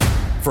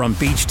From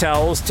beach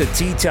towels to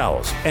tea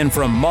towels, and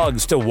from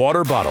mugs to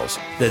water bottles,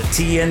 the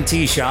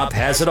TNT Shop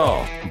has it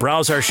all.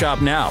 Browse our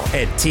shop now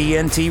at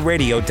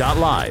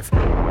tntradio.live.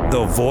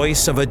 The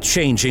voice of a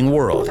changing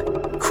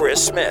world.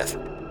 Chris Smith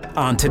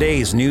on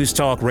today's News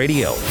Talk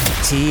Radio,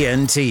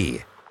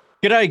 TNT.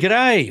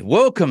 G'day.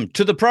 Welcome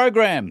to the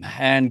program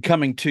and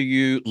coming to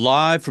you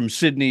live from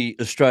Sydney,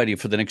 Australia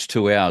for the next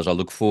 2 hours. I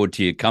look forward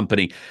to your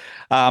company.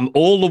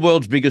 All the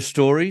world's biggest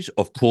stories,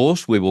 of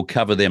course, we will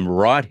cover them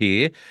right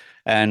here.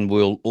 And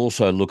we'll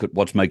also look at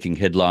what's making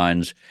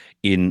headlines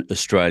in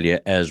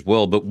Australia as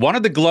well. But one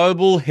of the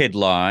global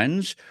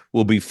headlines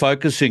we'll be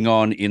focusing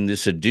on in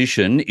this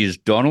edition is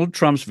Donald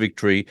Trump's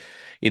victory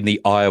in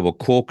the Iowa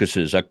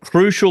caucuses, a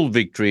crucial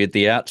victory at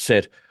the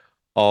outset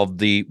of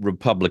the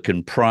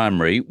Republican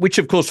primary, which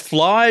of course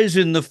flies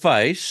in the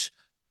face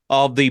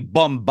of the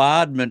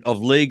bombardment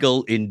of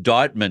legal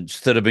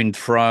indictments that have been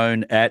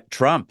thrown at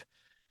Trump.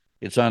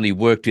 It's only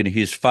worked in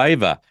his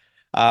favour.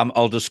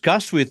 I'll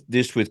discuss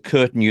this with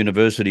Curtin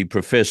University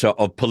Professor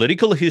of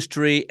Political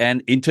History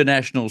and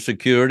International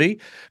Security,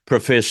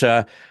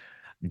 Professor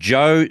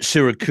Joseph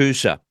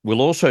Siracusa.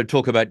 We'll also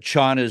talk about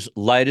China's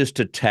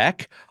latest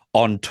attack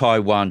on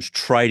Taiwan's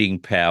trading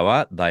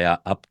power. They are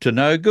up to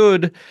no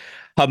good.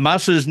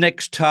 Hamas's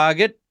next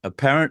target,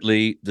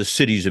 apparently the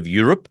cities of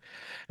Europe,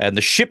 and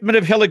the shipment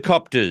of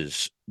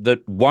helicopters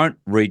that won't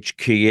reach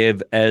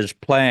Kiev as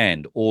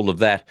planned. All of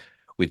that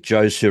with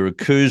Joe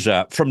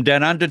Siracusa. From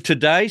down under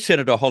today,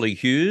 Senator Holly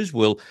Hughes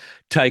will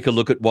take a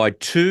look at why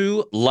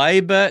two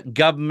Labor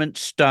government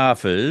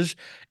staffers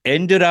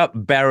ended up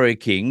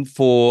barracking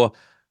for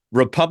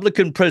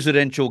Republican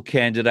presidential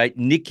candidate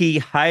Nikki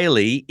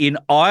Haley in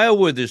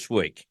Iowa this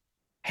week.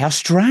 How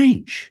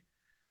strange.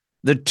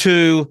 The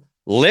two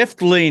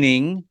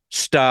left-leaning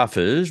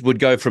staffers would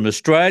go from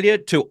Australia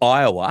to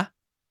Iowa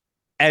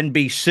and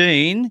be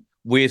seen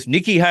with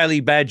Nikki Haley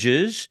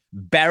badges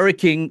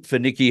barracking for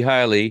Nikki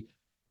Haley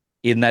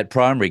in that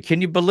primary. Can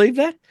you believe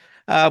that?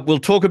 We'll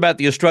talk about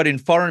the Australian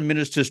Foreign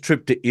Minister's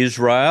trip to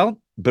Israel,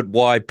 but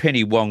why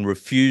Penny Wong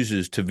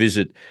refuses to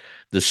visit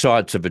the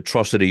sites of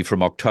atrocity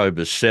from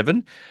October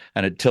 7,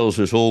 and it tells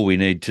us all we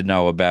need to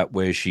know about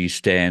where she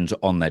stands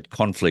on that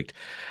conflict.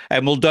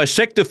 And we'll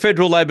dissect the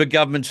federal Labor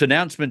government's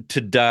announcement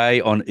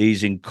today on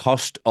easing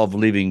cost of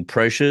living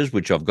pressures,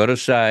 which I've got to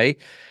say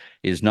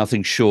is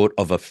nothing short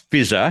of a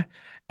fizzer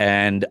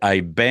and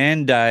a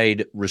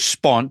Band-Aid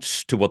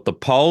response to what the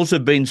polls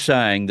have been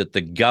saying, that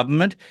the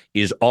government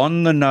is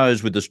on the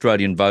nose with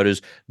Australian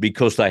voters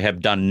because they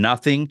have done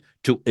nothing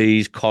to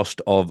ease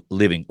cost of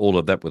living. All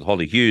of that with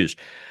Holly Hughes.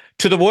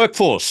 To the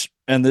workforce,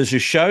 and there's a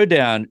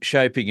showdown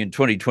shaping in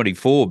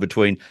 2024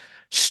 between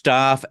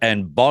staff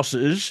and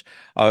bosses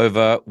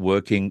over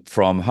working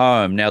from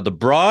home. Now, the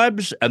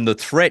bribes and the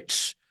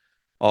threats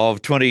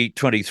of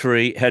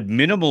 2023 had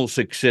minimal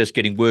success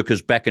getting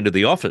workers back into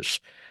the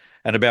office.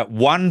 And about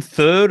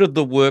 1/3 of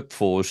the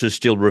workforce is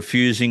still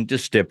refusing to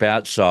step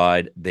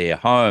outside their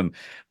home.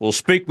 We'll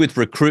speak with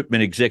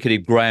recruitment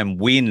executive Graham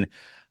Wynne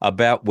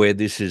about where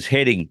this is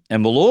heading.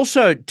 And we'll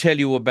also tell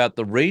you about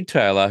the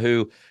retailer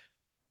who,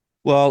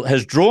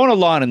 has drawn a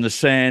line in the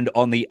sand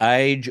on the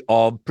age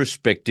of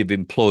prospective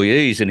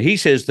employees. And he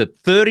says that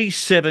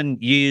 37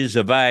 years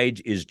of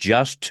age is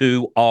just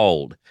too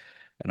old.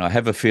 And I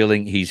have a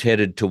feeling he's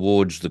headed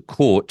towards the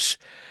courts,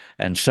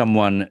 and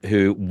someone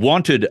who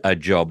wanted a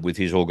job with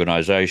his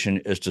organisation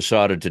has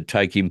decided to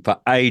take him for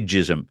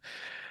ageism.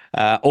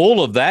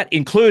 All of that,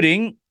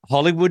 including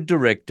Hollywood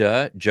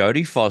director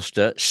Jodie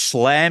Foster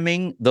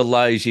slamming the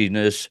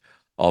laziness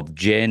of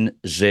Gen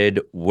Z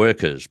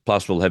workers.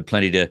 Plus, we'll have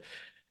plenty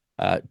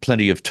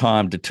of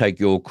time to take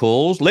your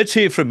calls. Let's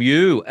hear from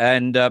you,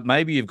 and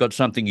maybe you've got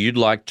something you'd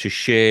like to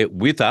share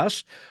with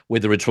us,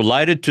 whether it's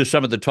related to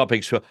some of the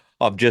topics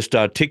I've just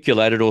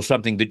articulated or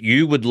something that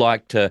you would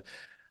like to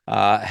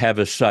have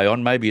a say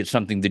on. Maybe it's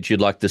something that you'd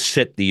like to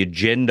set the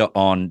agenda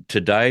on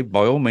today.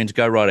 By all means,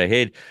 go right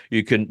ahead.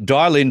 You can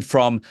dial in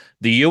from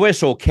the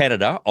US or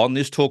Canada on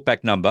this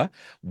talkback number,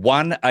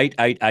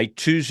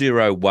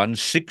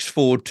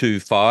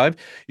 1-888-201-6425.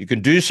 You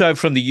can do so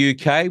from the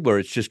UK, where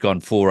it's just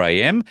gone 4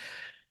 a.m.,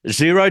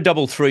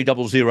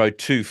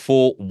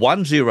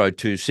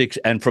 0330241026,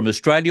 and from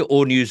Australia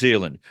or New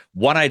Zealand,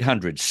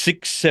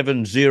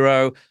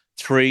 1-800-670-310.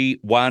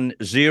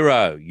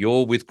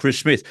 You're with Chris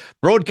Smith,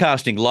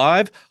 broadcasting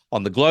live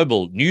on the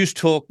Global News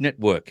Talk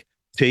Network,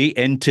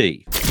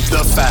 TNT.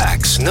 The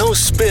facts, no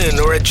spin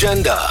or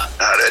agenda.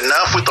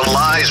 Enough with the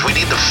lies, we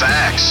need the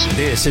facts.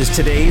 This is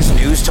today's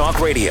News Talk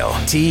Radio,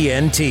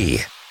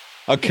 TNT.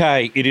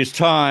 Okay, it is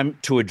time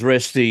to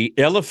address the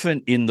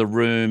elephant in the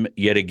room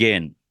yet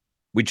again,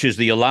 which is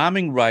the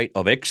alarming rate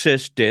of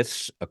excess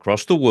deaths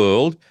across the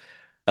world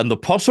and the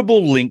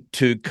possible link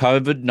to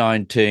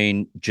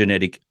COVID-19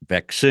 genetic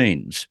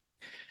vaccines.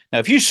 Now,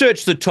 if you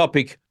search the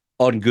topic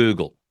on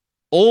Google,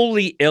 all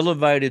the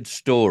elevated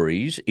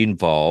stories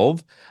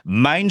involve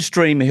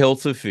mainstream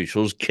health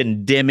officials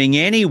condemning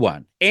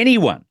anyone,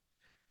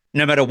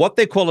 no matter what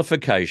their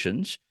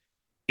qualifications,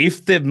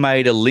 if they've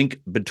made a link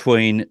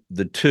between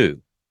the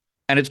two.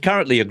 And it's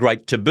currently a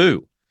great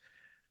taboo.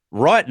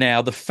 Right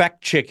now, the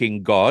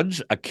fact-checking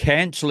gods are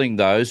cancelling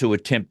those who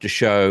attempt to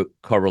show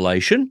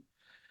correlation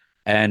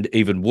and,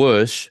 even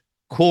worse,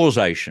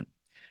 causation.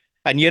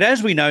 And yet,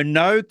 as we know,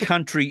 no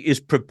country is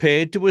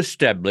prepared to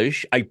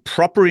establish a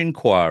proper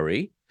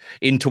inquiry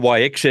into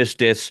why excess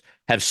deaths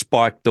have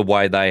spiked the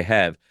way they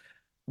have.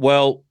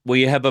 Well,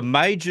 we have a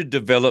major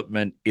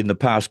development in the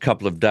past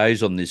couple of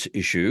days on this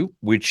issue,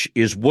 which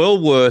is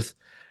well worth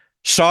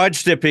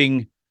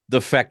sidestepping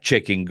the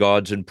fact-checking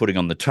gods and putting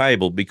on the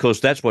table, because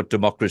that's what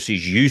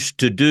democracies used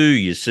to do,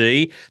 you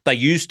see. They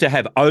used to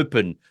have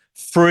open,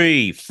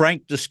 free,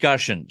 frank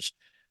discussions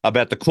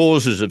about the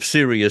causes of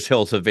serious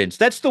health events.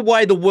 That's the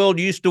way the world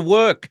used to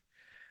work.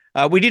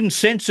 We didn't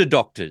censor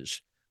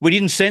doctors. We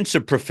didn't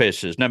censor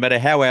professors, no matter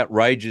how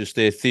outrageous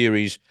their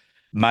theories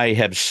may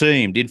have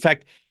seemed. In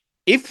fact,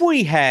 if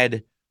we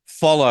had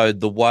followed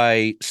the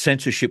way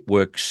censorship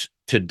works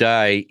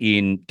today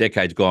in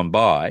decades gone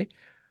by,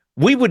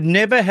 we would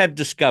never have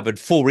discovered,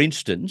 for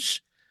instance,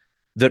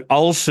 that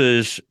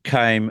ulcers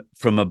came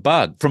from a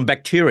bug, from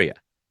bacteria,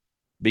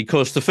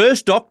 because the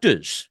first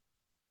doctors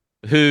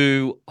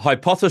who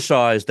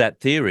hypothesized that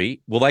theory,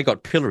 well, they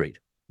got pilloried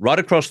right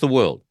across the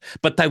world,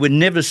 but they were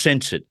never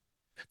censored.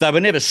 They were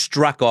never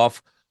struck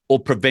off or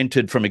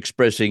prevented from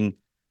expressing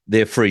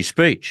their free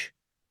speech.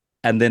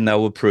 And then they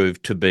were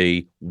proved to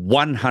be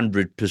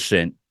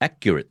 100%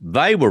 accurate.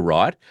 They were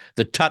right.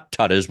 The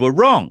tut-tutters were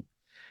wrong.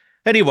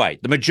 Anyway,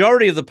 the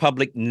majority of the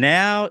public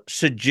now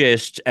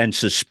suggests and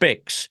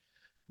suspects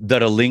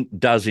that a link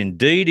does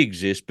indeed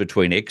exist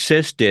between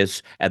excess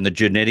deaths and the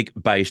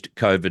genetic-based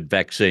COVID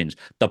vaccines.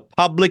 The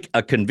public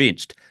are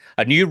convinced.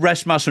 A new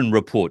Rasmussen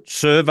report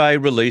survey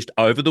released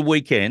over the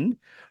weekend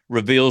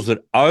reveals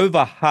that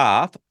over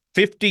half,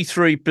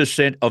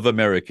 53% of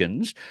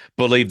Americans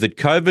believe that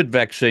COVID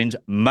vaccines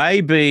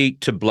may be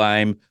to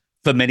blame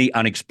for many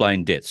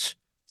unexplained deaths.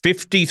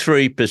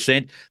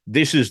 53%.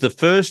 This is the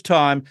first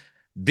time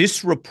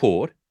this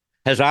report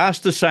has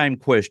asked the same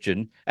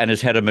question and has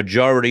had a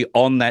majority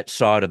on that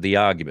side of the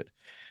argument.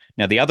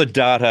 Now, the other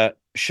data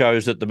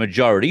shows that the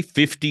majority,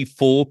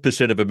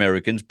 54% of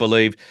Americans,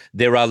 believe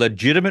there are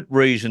legitimate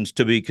reasons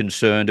to be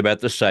concerned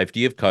about the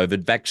safety of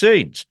COVID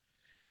vaccines.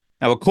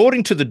 Now,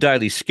 according to the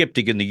Daily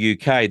Skeptic in the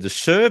UK, the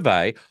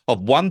survey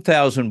of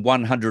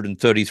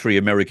 1,133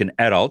 American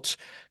adults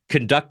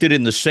conducted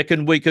in the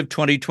second week of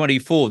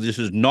 2024, this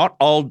is not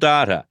old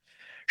data,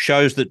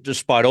 shows that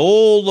despite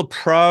all the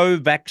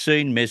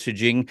pro-vaccine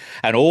messaging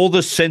and all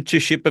the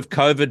censorship of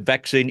COVID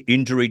vaccine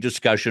injury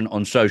discussion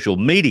on social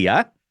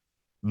media,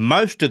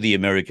 most of the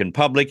American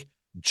public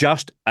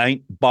just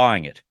ain't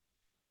buying it,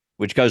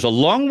 which goes a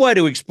long way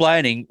to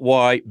explaining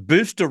why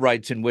booster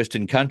rates in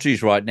Western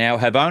countries right now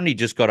have only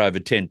just got over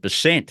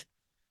 10%.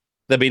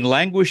 They've been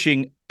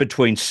languishing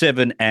between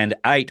 7 and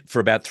 8 for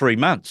about 3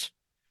 months.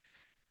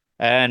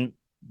 And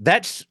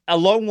that's a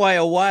long way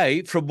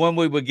away from when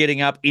we were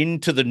getting up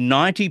into the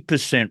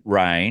 90%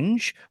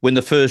 range when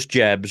the first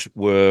jabs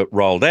were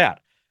rolled out.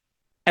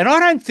 And I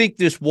don't think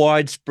this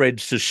widespread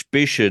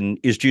suspicion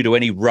is due to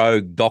any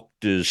rogue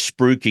doctors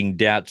spruiking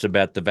doubts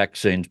about the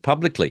vaccines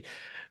publicly,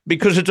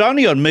 because it's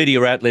only on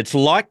media outlets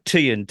like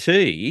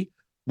TNT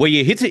where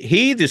you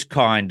hear this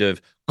kind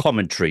of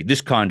commentary,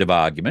 this kind of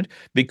argument,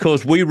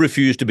 because we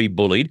refuse to be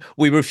bullied,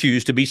 we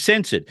refuse to be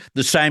censored.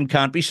 The same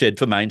can't be said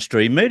for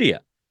mainstream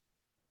media.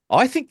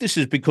 I think this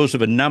is because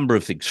of a number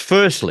of things.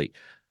 Firstly,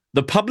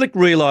 the public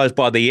realised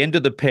by the end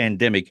of the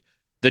pandemic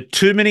that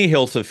too many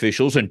health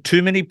officials and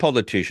too many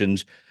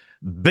politicians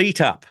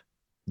beat up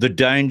the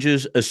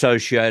dangers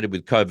associated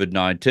with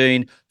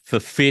COVID-19 for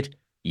fit,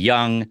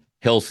 young,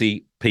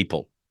 healthy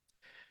people.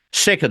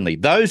 Secondly,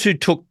 those who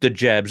took the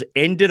jabs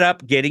ended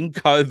up getting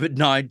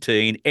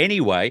COVID-19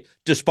 anyway,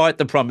 despite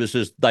the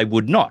promises they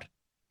would not.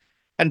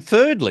 And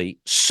thirdly,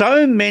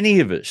 so many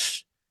of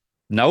us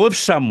know of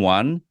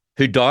someone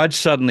who died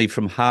suddenly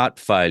from heart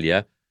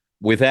failure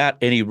without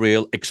any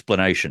real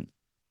explanation.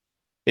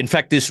 In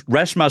fact, this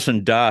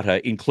Rasmussen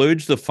data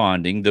includes the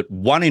finding that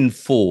 1 in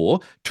 4,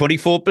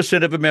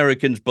 24% of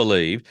Americans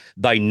believe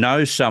they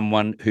know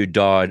someone who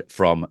died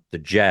from the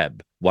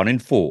jab. 1 in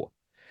 4.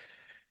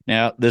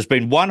 Now, there's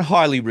been one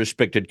highly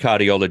respected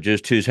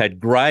cardiologist who's had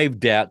grave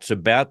doubts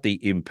about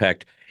the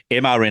impact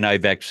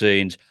mRNA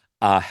vaccines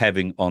are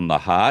having on the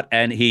heart,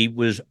 and he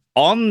was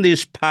on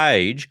this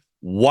page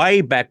way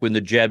back when the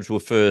jabs were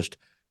first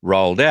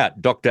rolled out.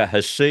 Dr.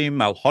 Haseem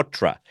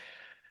Malhotra,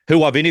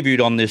 who I've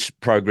interviewed on this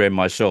program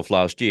myself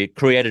last year,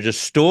 created a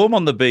storm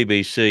on the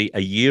BBC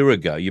a year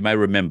ago, you may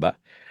remember,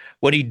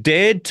 when he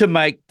dared to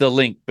make the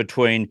link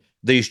between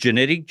these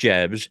genetic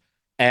jabs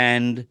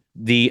and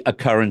the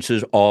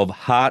occurrences of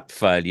heart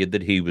failure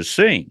that he was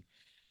seeing.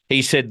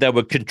 He said they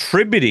were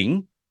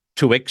contributing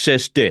to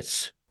excess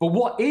deaths. But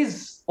what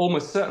is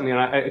almost certainly,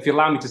 and if you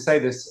allow me to say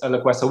this,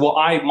 LaQuesta, what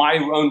my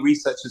own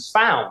research has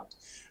found,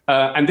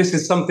 and this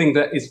is something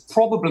that is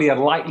probably a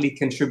likely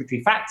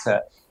contributory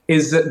factor,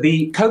 is that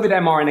the COVID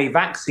mRNA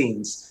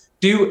vaccines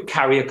do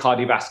carry a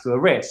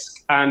cardiovascular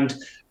risk. And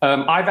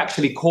I've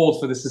actually called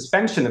for the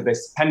suspension of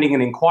this pending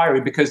an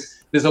inquiry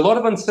because there's a lot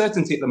of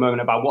uncertainty at the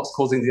moment about what's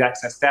causing the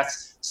excess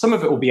deaths. Some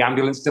of it will be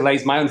ambulance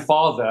delays. My own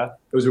father,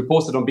 it was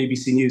reported on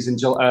BBC News in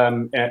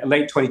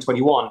late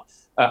 2021.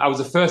 I was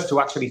the first to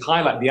actually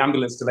highlight the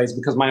ambulance delays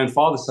because my own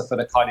father suffered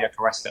a cardiac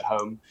arrest at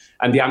home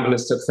and the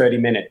ambulance took 30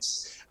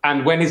 minutes.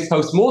 And when his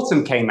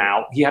post-mortem came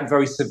out, he had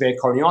very severe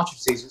coronary artery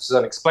disease, which is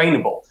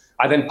unexplainable.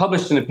 I then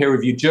published in a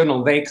peer-reviewed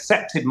journal. They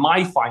accepted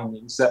my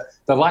findings that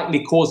the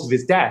likely cause of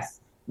his death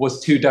was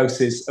 2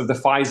 doses of the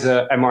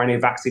Pfizer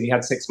mRNA vaccine he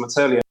had 6 months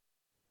earlier.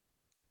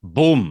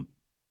 Boom.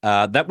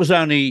 That was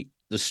only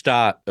the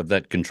start of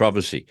that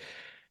controversy.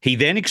 He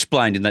then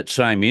explained in that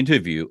same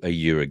interview a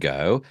year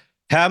ago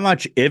how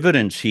much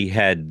evidence he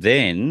had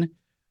then,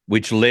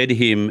 which led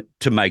him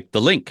to make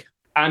the link.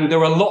 And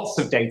there are lots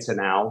of data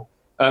now.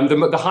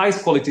 The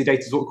highest quality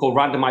data is what we call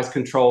randomized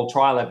controlled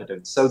trial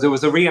evidence. So there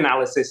was a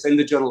reanalysis in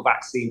the journal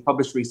Vaccine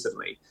published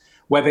recently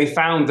where they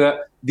found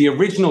that the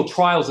original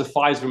trials of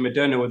Pfizer and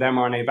Moderna with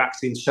mRNA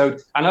vaccines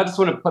showed, and I just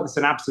want to put this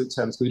in absolute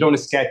terms because we don't want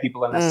to scare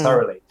people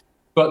unnecessarily,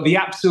 but the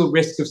absolute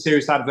risk of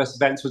serious adverse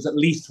events was at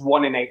least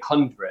 1 in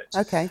 800.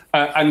 Okay.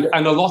 And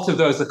a lot of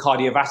those are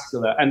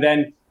cardiovascular. And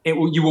then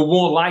you were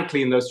more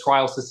likely in those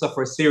trials to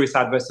suffer a serious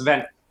adverse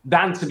event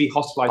than to be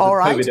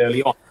hospitalized with COVID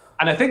early on.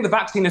 And I think the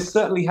vaccine has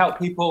certainly helped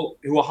people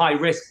who are high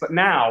risk, but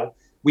now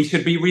we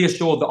should be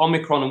reassured that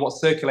Omicron and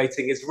what's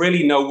circulating is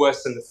really no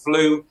worse than the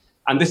flu.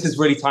 And this is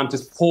really time to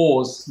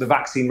pause the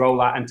vaccine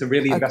rollout and to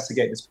really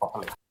investigate this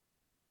properly.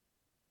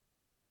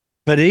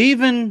 But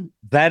even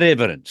that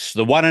evidence,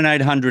 the 1 in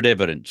 800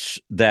 evidence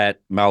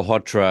that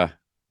Malhotra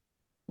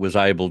was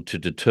able to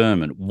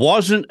determine,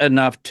 wasn't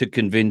enough to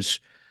convince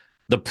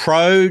the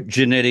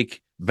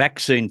pro-genetic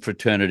vaccine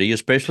fraternity,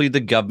 especially the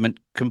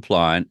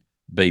government-compliant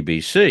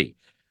BBC.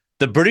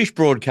 The British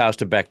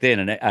broadcaster back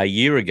then, a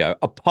year ago,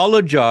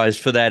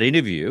 apologised for that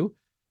interview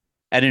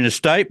and in a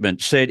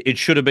statement said it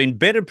should have been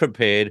better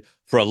prepared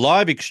for a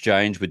live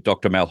exchange with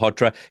Dr.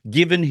 Malhotra,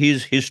 given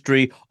his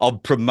history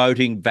of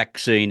promoting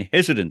vaccine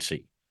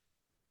hesitancy.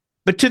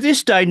 But to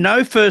this day,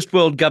 no first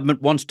world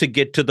government wants to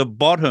get to the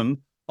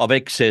bottom of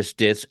excess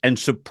deaths and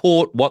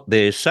support what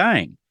they're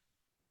saying.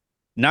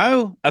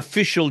 No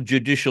official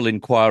judicial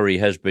inquiry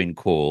has been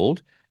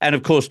called. And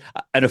of course,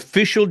 an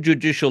official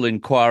judicial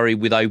inquiry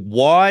with a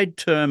wide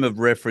term of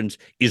reference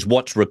is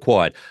what's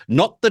required,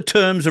 not the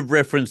terms of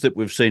reference that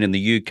we've seen in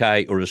the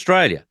UK or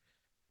Australia.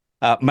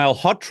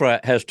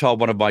 Malhotra has told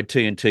one of my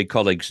TNT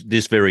colleagues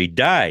this very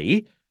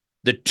day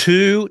that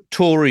 2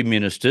 Tory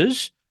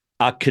ministers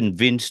are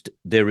convinced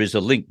there is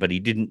a link, but he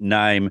didn't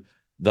name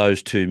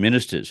those 2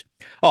 ministers.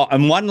 Oh,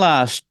 and one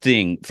last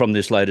thing from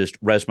this latest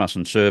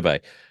Rasmussen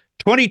survey.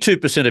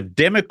 22% of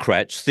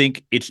Democrats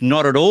think it's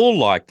not at all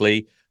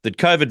likely that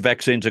COVID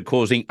vaccines are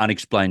causing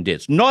unexplained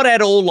deaths. Not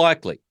at all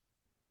likely.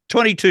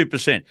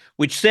 22%,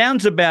 which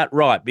sounds about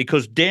right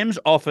because Dems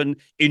often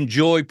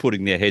enjoy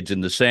putting their heads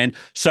in the sand.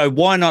 So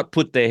why not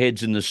put their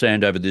heads in the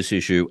sand over this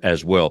issue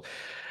as well?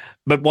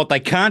 But what they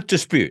can't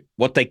dispute,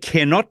 what they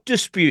cannot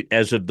dispute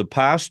as of the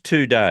past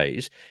 2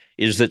 days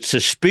is that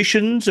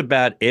suspicions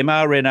about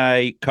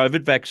mRNA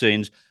COVID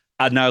vaccines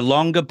are no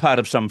longer part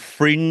of some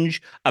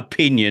fringe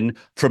opinion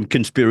from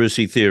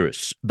conspiracy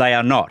theorists. They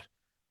are not,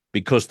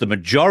 because the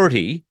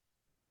majority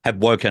have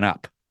woken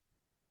up.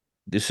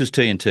 This is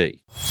TNT.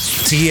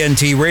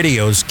 TNT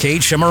Radio's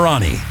Kate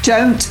Shemirani.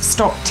 Don't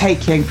stop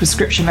taking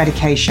prescription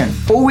medication.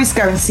 Always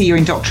go and see your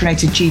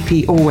indoctrinated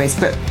GP, always.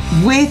 But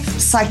with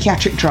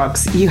psychiatric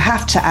drugs, you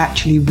have to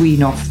actually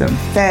wean off them.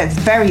 They're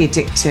very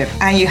addictive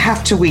and you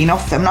have to wean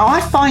off them. Now,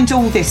 I find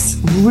all this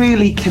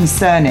really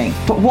concerning.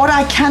 But what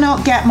I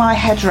cannot get my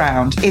head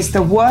around is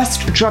the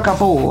worst drug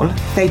of all.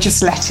 They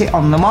just let it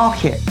on the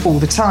market all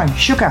the time.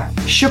 Sugar,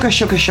 sugar,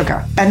 sugar,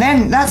 sugar. And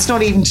then that's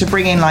not even to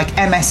bring in like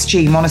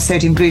MSG,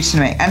 monosodium glutamate.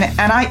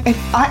 And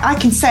I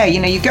can say,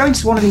 you go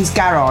into one of these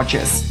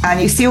garages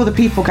and you see all the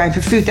people going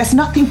for food. There's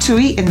nothing to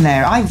eat in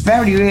there. I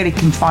very rarely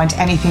can find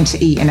anything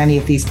to eat in any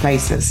of these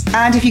places.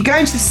 And if you go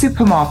into the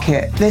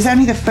supermarket, there's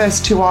only the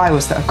first 2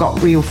 aisles that have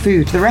got real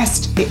food. The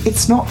rest,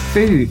 it's not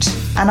food.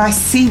 And I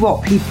see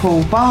what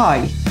people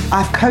buy.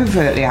 I've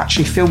covertly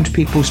actually filmed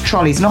people's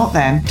trolleys, not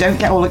them, don't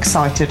get all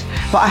excited,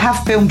 but I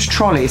have filmed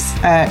trolleys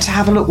to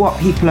have a look what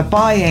people are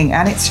buying.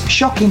 And it's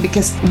shocking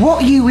because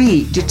what you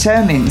eat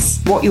determines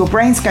what your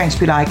brain's going to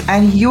be like,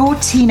 and your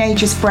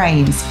teenagers'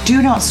 brains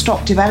do not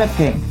stop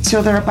developing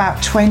till they're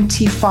about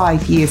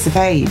 25 years of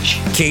age.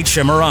 Kate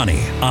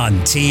Shemirani on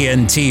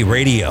TNT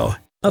Radio.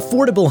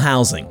 Affordable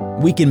housing,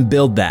 we can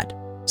build that.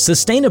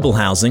 Sustainable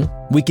housing,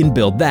 we can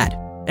build that.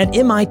 At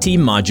MIT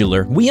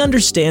Modular, we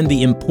understand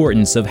the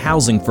importance of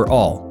housing for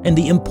all and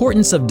the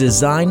importance of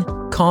design,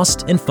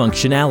 cost, and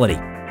functionality.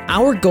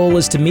 Our goal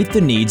is to meet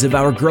the needs of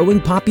our growing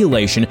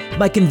population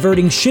by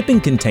converting shipping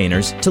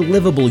containers to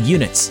livable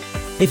units.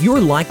 If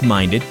you're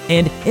like-minded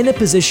and in a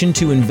position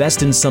to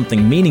invest in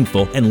something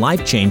meaningful and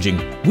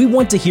life-changing, we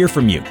want to hear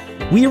from you.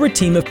 We are a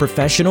team of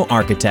professional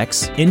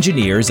architects,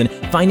 engineers, and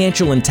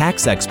financial and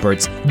tax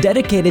experts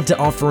dedicated to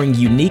offering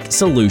unique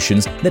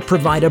solutions that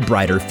provide a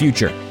brighter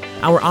future.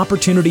 Our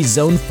Opportunity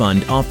Zone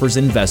Fund offers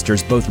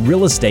investors both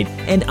real estate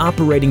and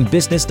operating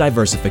business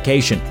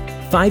diversification,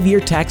 5-year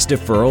tax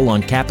deferral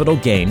on capital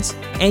gains,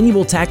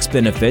 annual tax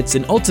benefits,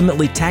 and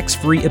ultimately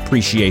tax-free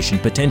appreciation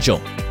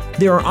potential.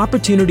 There are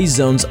opportunity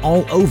zones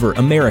all over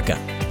America.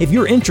 If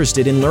you're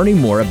interested in learning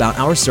more about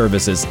our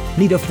services,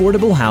 need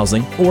affordable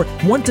housing, or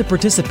want to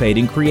participate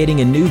in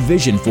creating a new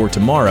vision for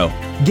tomorrow,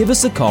 give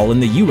us a call in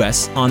the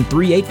U.S. on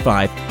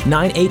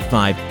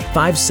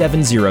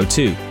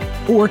 385-985-5702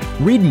 or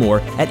read more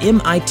at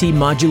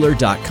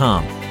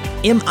mitmodular.com.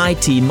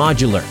 MIT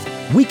Modular.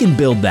 We can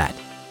build that.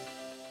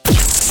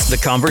 The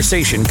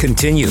conversation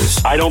continues.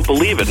 I don't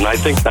believe it, and I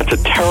think that's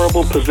a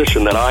terrible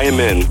position that I am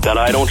in, that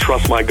I don't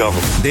trust my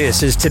government.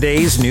 This is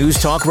today's News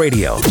Talk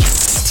Radio,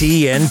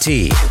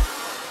 TNT.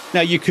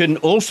 Now, you can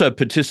also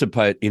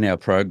participate in our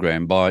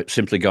program by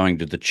simply going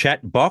to the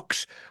chat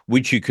box,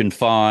 which you can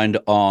find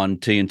on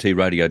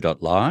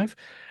tntradio.live.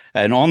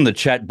 And on the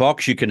chat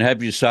box, you can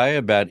have your say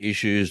about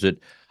issues that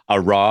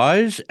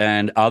arise,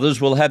 and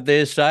others will have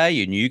their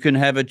say, and you can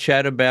have a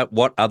chat about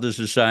what others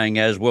are saying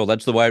as well.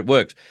 That's the way it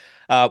works.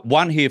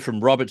 One here from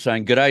Robert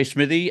saying, "G'day,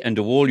 Smithy, and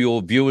to all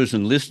your viewers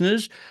and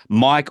listeners."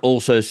 Mike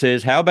also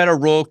says, "How about a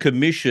royal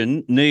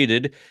commission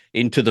needed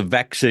into the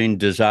vaccine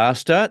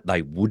disaster?"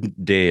 They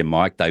wouldn't dare,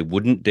 Mike. They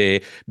wouldn't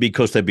dare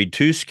because they'd be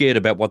too scared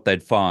about what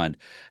they'd find.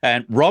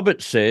 And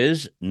Robert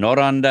says, "Not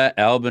under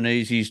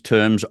Albanese's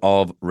terms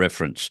of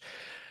reference."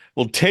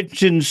 Well,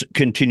 tensions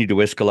continue to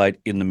escalate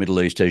in the Middle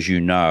East, as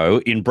you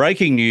know. In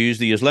breaking news,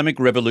 the Islamic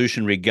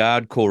Revolutionary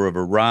Guard Corps of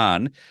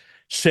Iran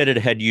said it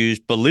had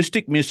used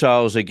ballistic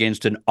missiles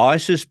against an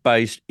ISIS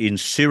base in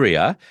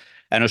Syria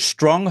and a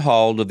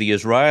stronghold of the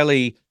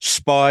Israeli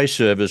spy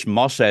service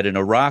Mossad in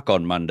Iraq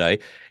on Monday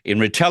in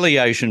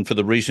retaliation for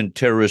the recent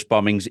terrorist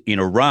bombings in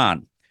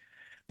Iran.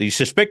 The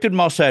suspected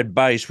Mossad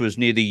base was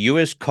near the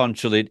US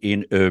consulate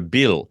in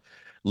Erbil,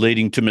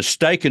 leading to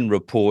mistaken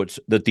reports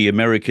that the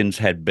Americans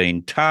had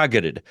been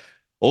targeted.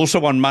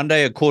 Also on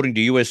Monday, according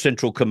to US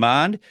Central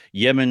Command,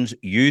 Yemen's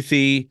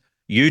Houthi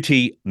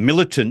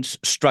militants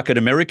struck an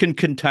American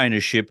container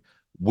ship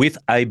with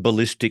a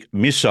ballistic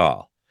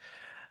missile.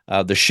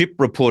 The ship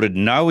reported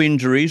no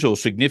injuries or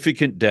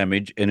significant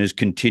damage and is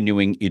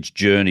continuing its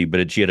journey,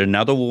 but it's yet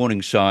another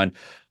warning sign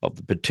of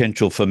the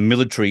potential for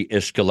military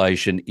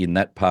escalation in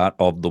that part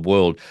of the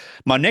world.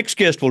 My next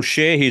guest will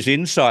share his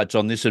insights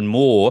on this and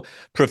more.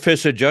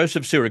 Professor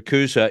Joseph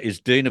Siracusa is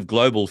Dean of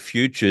Global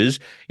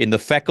Futures in the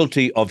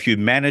Faculty of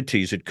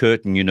Humanities at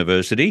Curtin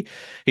University.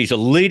 He's a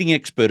leading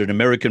expert in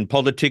American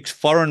politics,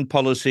 foreign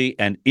policy,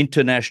 and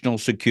international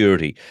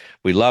security.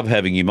 We love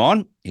having him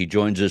on. He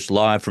joins us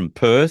live from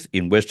Perth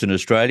in Western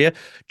Australia.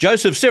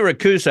 Joseph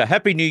Siracusa,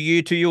 Happy New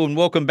Year to you and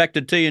welcome back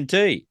to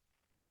TNT.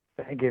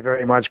 Thank you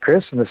very much,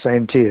 Chris, and the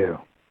same to you.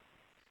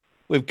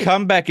 We've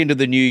come back into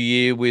the new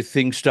year with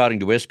things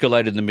starting to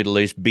escalate in the Middle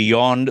East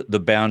beyond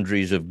the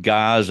boundaries of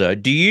Gaza.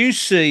 Do you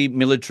see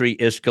military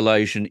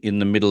escalation in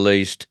the Middle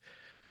East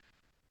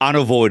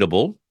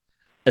unavoidable,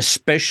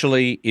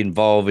 especially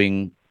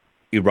involving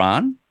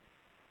Iran?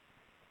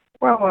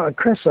 Well,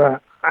 Chris,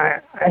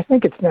 I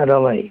think it's not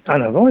only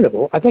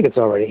unavoidable, I think it's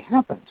already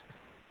happened.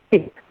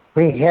 We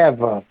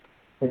have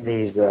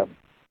these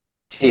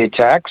sea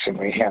attacks, and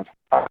we have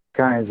all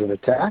kinds of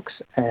attacks,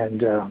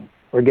 and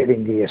we're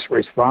getting this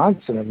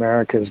response, and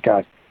America's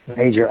got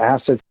major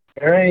assets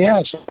there.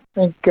 Yes, I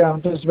think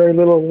there's very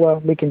little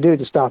we can do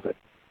to stop it.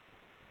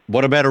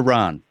 What about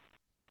Iran?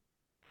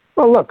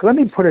 Well, look, let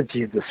me put it to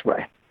you this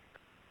way.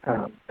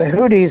 The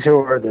Houthis, who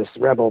are this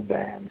rebel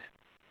band,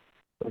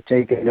 have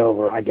taken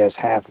over, I guess,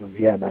 half of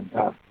Yemen.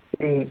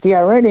 The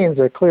Iranians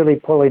are clearly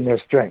pulling their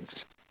strings.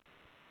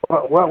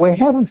 What we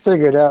haven't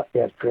figured out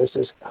yet, Chris,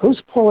 is who's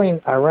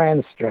pulling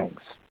Iran's strings.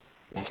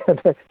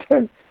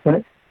 They're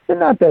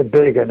not that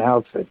big an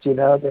outfit, you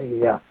know.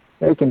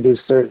 They can do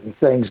certain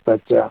things,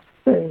 but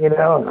you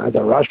know, are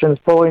the Russians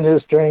pulling their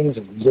strings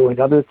and doing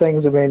other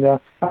things? I mean,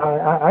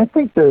 I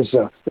think there's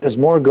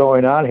more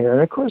going on here.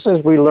 And of course,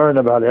 as we learn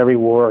about every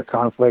war or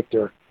conflict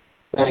or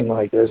thing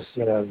like this,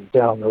 you know,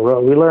 down the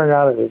road, we learn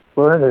that it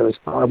was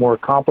far more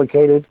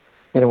complicated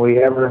than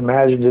we ever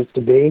imagined it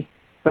to be.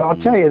 But I'll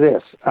tell you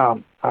this: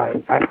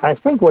 I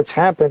think what's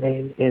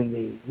happening in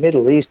the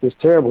Middle East is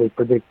terribly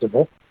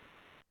predictable.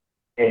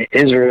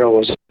 Israel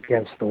was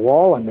against the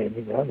wall. I mean,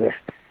 you know, they're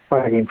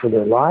fighting for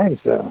their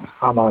lives.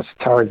 Hamas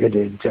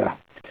targeted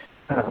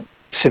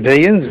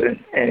civilians,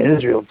 and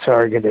Israel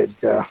targeted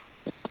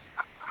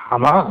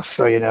Hamas.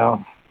 So, you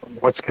know,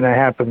 what's going to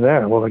happen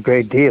there? Well, a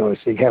great deal.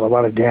 So you have a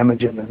lot of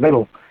damage in the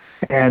middle.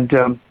 And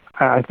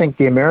I think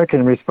the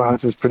American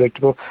response is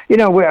predictable. You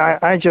know,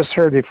 I just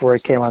heard before I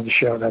came on the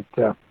show that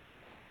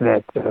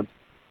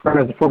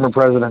former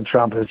President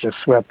Trump has just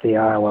swept the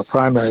Iowa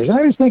primaries. And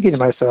I was thinking to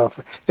myself,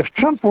 if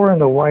Trump were in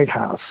the White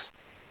House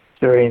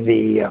during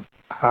the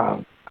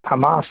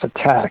Hamas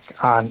attack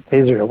on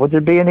Israel, would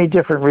there be any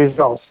different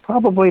results?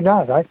 Probably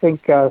not. I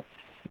think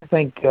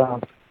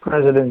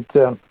President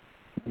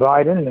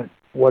Biden,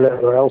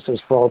 whatever else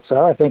his faults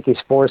are, I think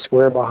he's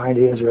foursquare behind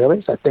the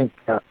Israelis. I think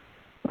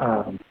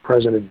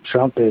President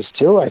Trump is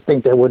too. I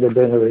think there would have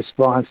been a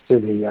response to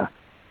the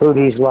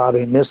Houthis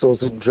lobbing missiles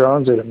and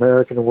drones at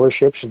American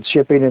warships and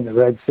shipping in the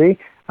Red Sea.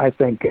 I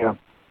think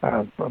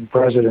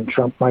President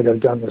Trump might have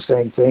done the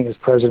same thing as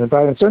President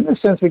Biden. So in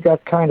this sense, we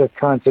got kind of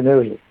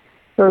continuity.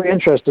 Very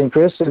interesting,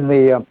 Chris. In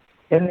the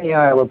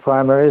Iowa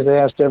primaries, they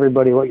asked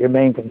everybody what your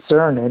main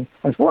concern is,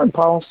 and foreign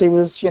policy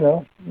was,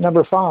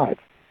 number 5.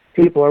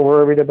 People are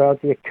worried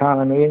about the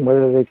economy and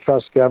whether they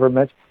trust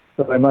government.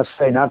 But I must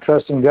say, not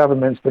trusting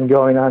government's been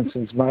going on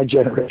since my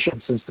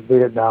generation, since the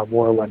Vietnam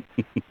War, when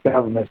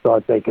government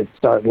thought they could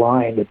start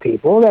lying to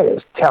people. That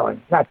is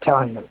not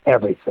telling them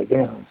everything.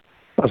 It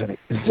wasn't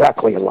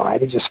exactly a lie.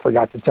 They just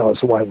forgot to tell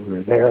us why we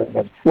were there, and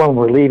then when we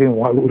were leaving,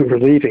 why we were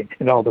leaving,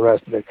 and all the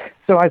rest of it.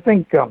 So I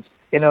think,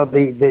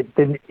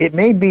 it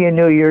may be a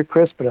new year,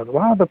 Chris, but a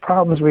lot of the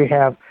problems we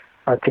have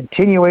are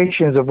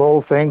continuations of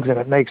old things, and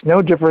it makes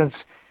no difference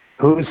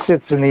who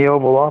sits in the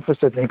Oval Office.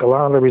 I think a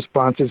lot of the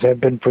responses have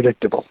been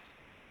predictable.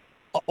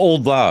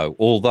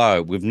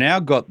 Although we've now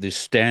got this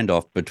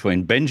standoff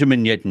between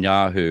Benjamin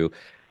Netanyahu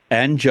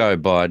and Joe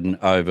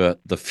Biden over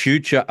the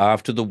future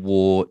after the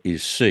war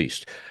is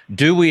ceased.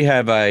 Do we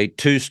have a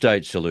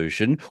two-state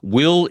solution?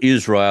 Will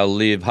Israel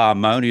live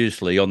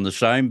harmoniously on the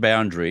same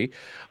boundary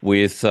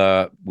with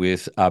a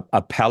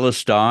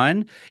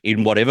Palestine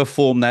in whatever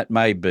form that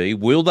may be?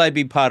 Will they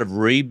be part of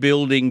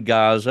rebuilding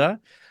Gaza?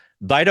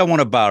 They don't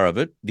want a bar of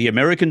it. The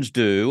Americans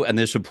do, and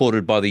they're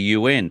supported by the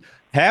UN.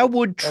 How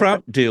would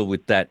Trump deal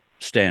with that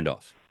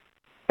standoff?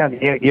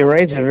 You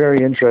raise a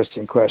very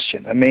interesting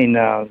question. I mean,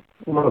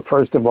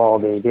 first of all,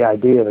 the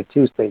idea of a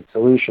two-state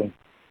solution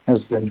has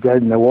been dead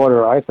in the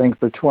water, I think,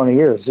 for 20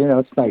 years.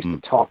 It's nice to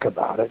talk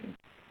about it.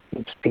 It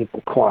keeps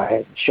people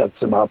quiet, shuts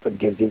them up, and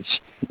gives each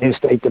new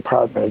State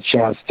Department a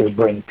chance to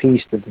bring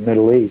peace to the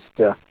Middle East.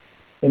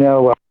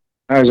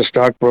 I was a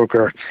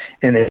stockbroker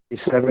in the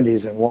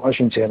 70s in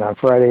Washington. On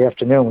Friday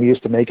afternoon, we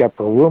used to make up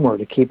a rumor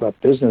to keep up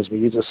business. We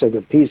used to say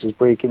that peace is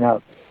breaking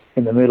out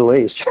in the Middle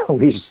East.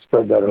 We used to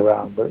spread that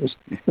around, but it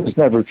was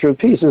never true.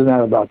 Peace is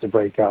not about to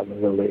break out in the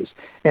Middle East.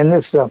 And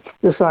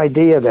this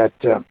idea that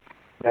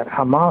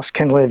Hamas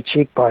can live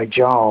cheek by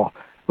jowl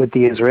with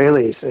the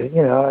Israelis,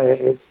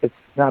 it's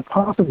not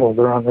possible.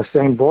 They're on the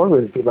same border.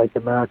 It'd be like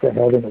America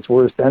having its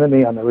worst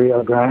enemy on the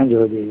Rio Grande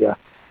or the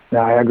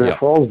Niagara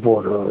Falls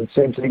border, and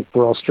same thing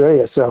for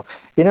Australia. So,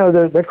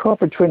 they're caught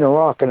between a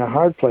rock and a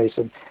hard place,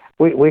 and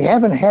we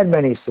haven't had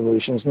many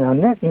solutions. Now,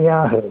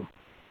 Netanyahu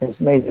has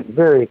made it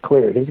very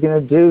clear he's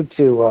going to do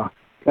to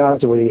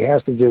Gaza what he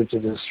has to do to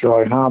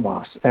destroy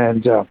Hamas.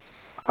 And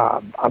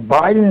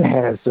Biden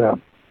has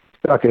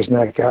stuck his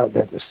neck out,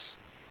 that the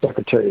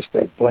Secretary of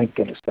State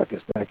Blinken has stuck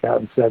his neck out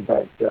and said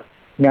that the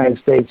United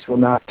States will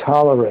not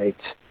tolerate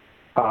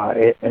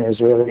an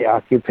Israeli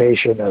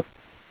occupation of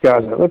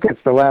Gaza. Look,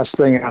 it's the last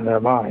thing on their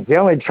minds. The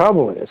only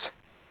trouble is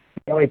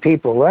the only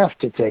people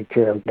left to take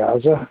care of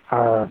Gaza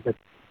are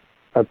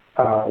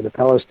the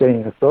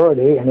Palestinian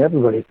Authority, and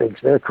everybody thinks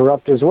they're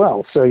corrupt as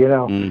well. So,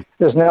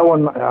 there's no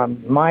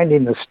one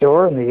minding the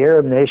store, and the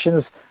Arab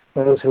nations,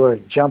 those who are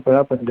jumping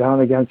up and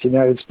down against the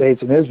United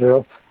States and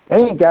Israel, they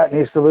ain't got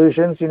any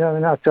solutions. They're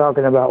not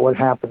talking about what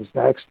happens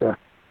next, no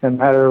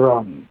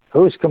matter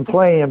who's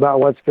complaining about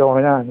what's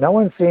going on. No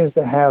one seems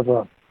to have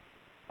a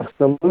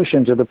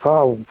solution to the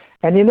problem.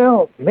 And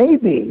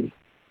maybe,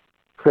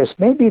 Chris,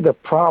 maybe the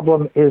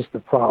problem is the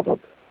problem.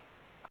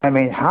 I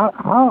mean,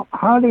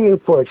 how do you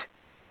put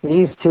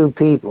these two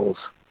peoples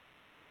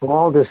who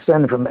all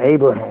descend from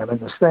Abraham in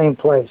the same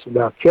place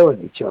without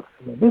killing each other?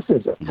 I mean, this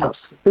is a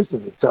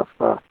tough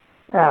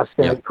ask.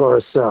 And of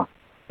course,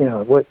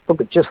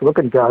 look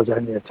at Gaza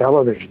on your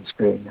television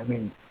screen. I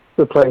mean,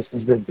 the place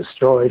has been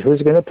destroyed.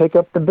 Who's going to pick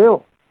up the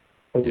bill?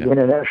 The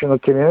international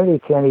community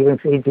can't even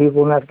feed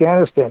people in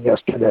Afghanistan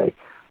yesterday.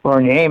 Or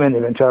in Yemen,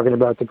 they've been talking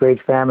about the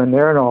great famine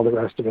there and all the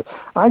rest of it.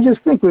 I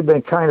just think we've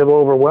been kind of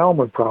overwhelmed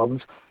with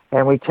problems,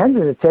 and we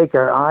tended to take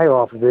our eye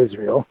off of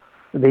Israel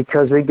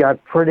because we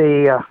got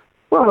pretty,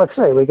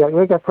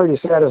 we got pretty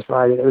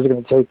satisfied that it was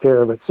going to take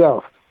care of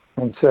itself.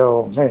 And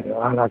so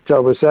on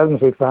October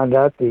 7th, we found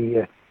out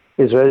the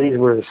Israelis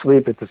were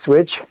asleep at the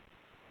switch.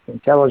 The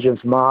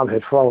intelligence mob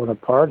had fallen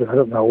apart. I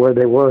don't know where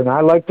they were, and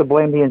I like to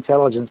blame the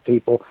intelligence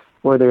people,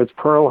 whether it's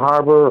Pearl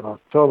Harbor or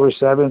October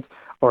 7th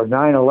or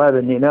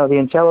 9/11. The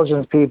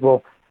intelligence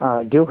people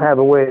do have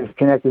a way of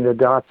connecting the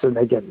dots, and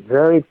they get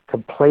very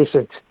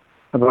complacent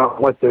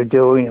about what they're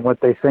doing and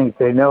what they think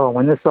they know. And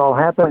when this all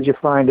happens, you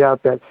find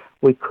out that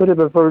we could have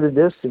averted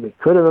this and we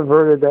could have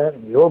averted that,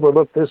 and we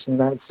overlooked this and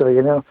that. So,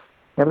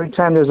 every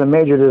time there's a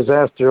major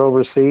disaster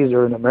overseas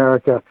or in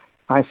America,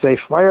 I say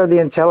fire the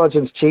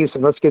intelligence chiefs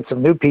and let's get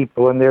some new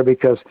people in there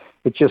because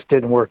it just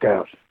didn't work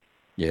out.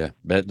 Yeah,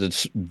 but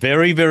it's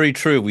very, very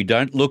true. We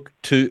don't look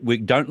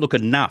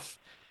enough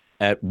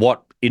at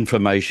what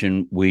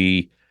information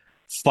we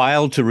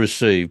failed to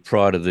receive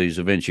prior to these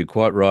events. You're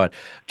quite right.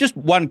 Just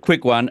one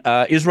quick one.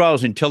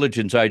 Israel's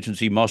intelligence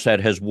agency, Mossad,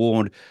 has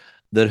warned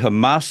that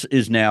Hamas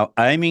is now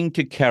aiming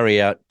to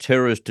carry out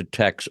terrorist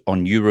attacks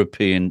on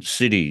European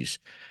cities.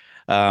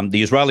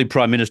 The Israeli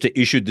Prime Minister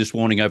issued this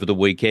warning over the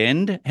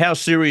weekend. How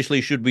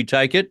seriously should we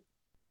take it?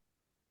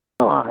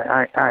 Well,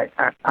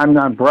 I'm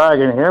not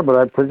bragging here, but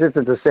I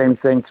predicted the same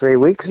thing 3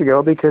 weeks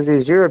ago because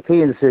these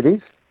European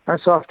cities are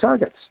soft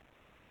targets.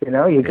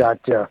 You got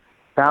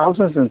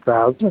thousands and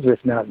thousands, if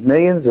not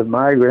millions, of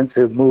migrants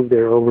who've moved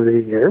there over the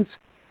years.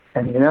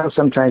 And,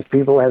 sometimes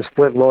people have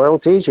split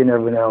loyalties. You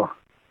never know,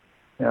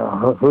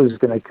 who's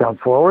going to come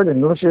forward.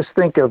 And let's just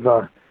think of,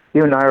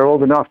 you and I are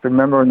old enough to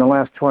remember in the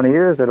last 20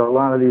 years that a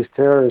lot of these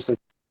terrorists,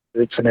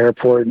 it's an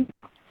airport in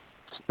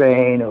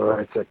Spain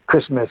or it's a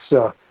Christmas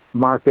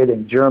market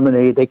in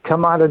Germany, they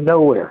come out of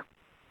nowhere.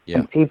 Yeah.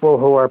 And people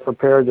who are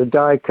prepared to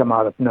die come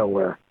out of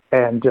nowhere.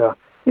 And,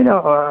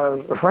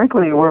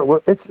 frankly,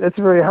 it's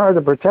very hard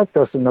to protect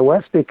us in the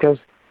West because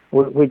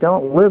we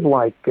don't live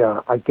like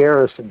a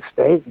garrison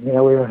state. We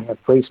don't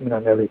have policemen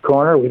on every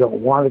corner. We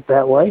don't want it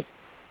that way.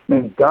 I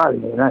mean, God,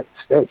 in the United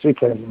States, we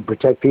can't even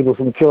protect people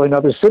from killing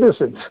other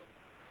citizens,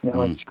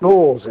 in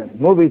schools and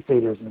movie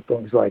theaters and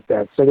things like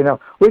that. So,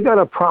 we've got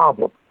a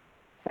problem.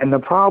 And the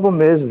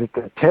problem is that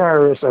the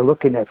terrorists are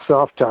looking at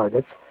soft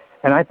targets.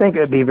 And I think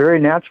it'd be very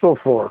natural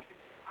for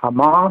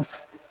Hamas,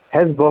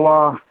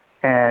 Hezbollah,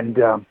 and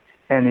the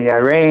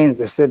Iranians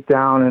to sit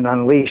down and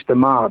unleash the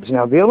mobs.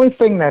 Now, the only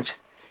thing that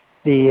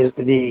the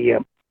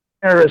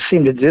terrorists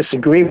seem to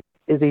disagree with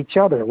is each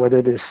other, whether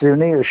it is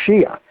Sunni or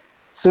Shia.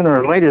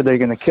 Sooner or later, they're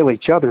going to kill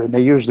each other, and they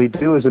usually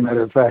do, as a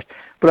matter of fact.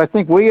 But I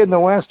think we in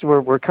the West,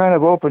 we're kind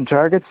of open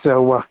targets.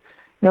 So,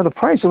 the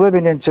price of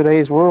living in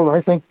today's world,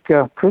 I think,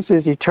 Chris,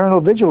 is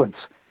eternal vigilance.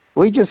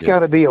 We just got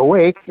to be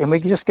awake, and we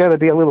just got to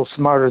be a little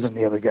smarter than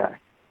the other guy.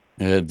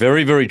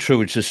 Very, very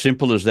true. It's as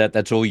simple as that.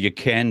 That's all you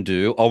can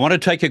do. I want to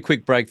take a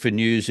quick break for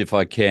news if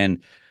I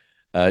can,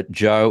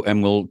 Joe,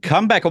 and we'll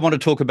come back. I want to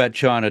talk about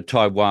China,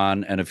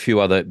 Taiwan, and a few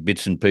other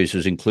bits and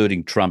pieces,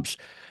 including Trump's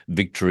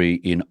victory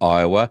in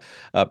Iowa.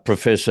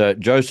 Professor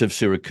Joseph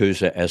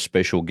Siracusa, our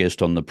special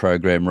guest on the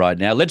program right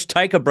now. Let's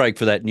take a break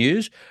for that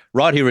news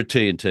right here at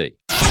TNT.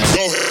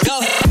 Go.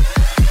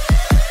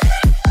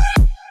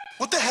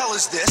 What the hell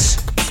is this?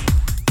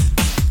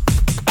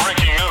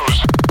 Breaking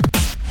news.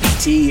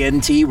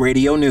 TNT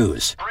Radio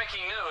News.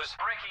 Breaking news.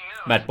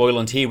 Matt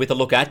Boyland here with a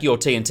look at your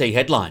TNT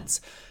headlines.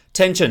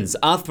 Tensions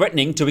are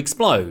threatening to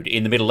explode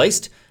in the Middle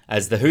East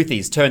as the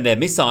Houthis turn their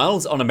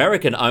missiles on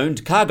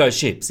American-owned cargo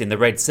ships in the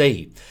Red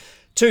Sea.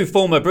 Two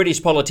former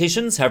British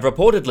politicians have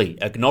reportedly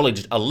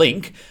acknowledged a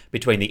link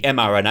between the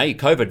mRNA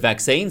COVID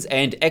vaccines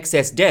and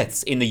excess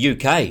deaths in the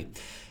UK.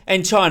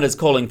 And China's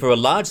calling for a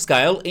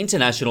large-scale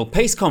international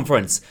peace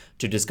conference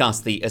to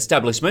discuss the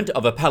establishment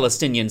of a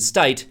Palestinian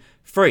state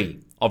free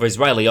of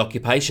Israeli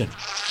occupation.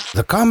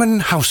 The common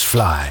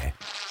housefly,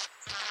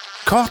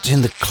 caught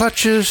in the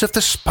clutches of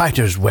the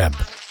spider's web.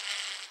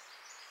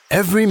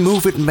 Every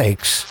move it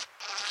makes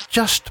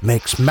just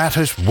makes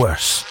matters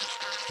worse.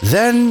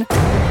 Then,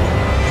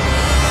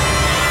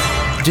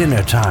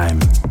 dinner time.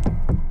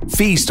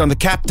 Feast on the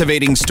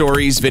captivating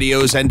stories,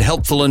 videos, and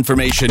helpful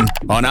information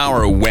on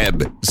our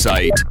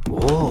website.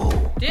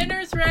 Whoa.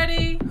 Dinner's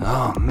ready.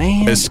 Oh,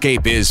 man.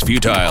 Escape is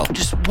futile.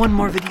 Just one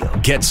more video.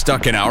 Get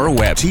stuck in our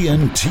web.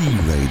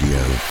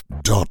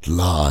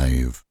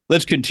 TNTRadio.live.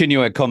 Let's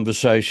continue our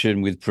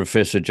conversation with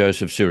Professor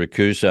Joseph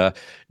Siracusa.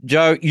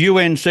 Joe,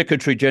 UN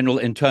Secretary-General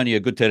Antonio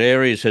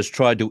Guterres has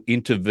tried to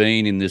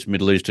intervene in this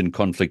Middle Eastern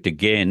conflict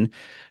again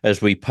as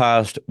we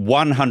passed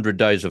 100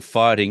 days of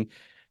fighting.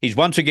 He's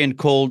once again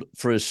called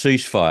for a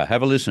ceasefire.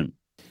 Have a listen.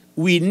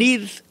 We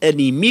need an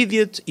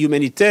immediate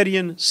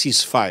humanitarian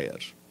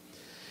ceasefire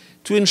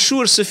to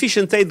ensure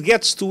sufficient aid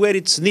gets to where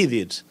it's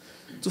needed,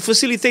 to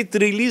facilitate the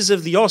release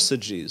of the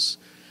hostages,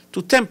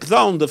 to tamp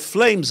down the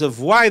flames of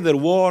wider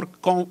war,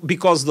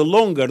 because the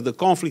longer the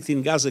conflict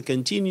in Gaza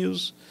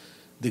continues,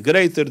 the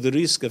greater the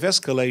risk of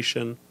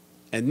escalation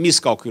and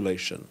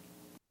miscalculation.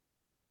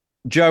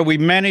 Joe, we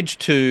managed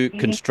to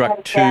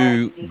construct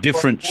two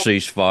different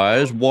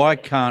ceasefires. Why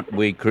can't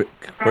we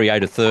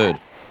create a third?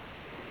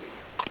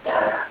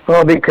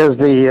 Well, because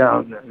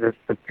the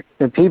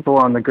people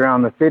on the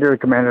ground, the theater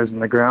commanders on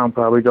the ground,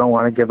 probably don't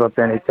want to give up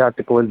any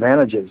tactical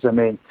advantages. I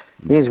mean,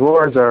 these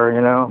wars are,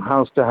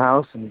 house to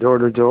house and door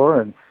to door,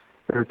 and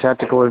there are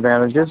tactical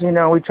advantages.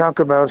 We talk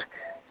about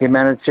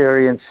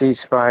humanitarian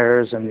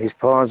ceasefires and these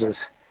pauses.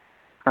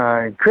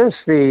 Chris,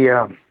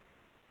 the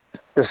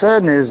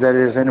sad news that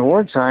is in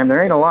wartime,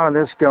 there ain't a lot of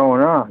this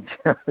going on.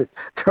 There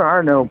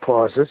are no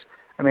pauses.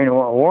 I mean,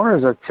 war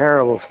is a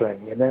terrible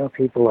thing.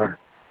 People are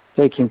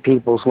taking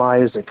people's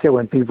lives, they're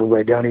killing people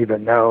they don't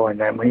even know.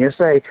 And then when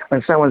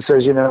someone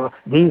says,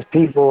 these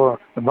people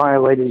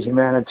violated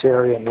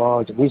humanitarian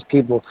laws, these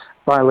people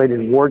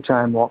violated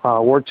wartime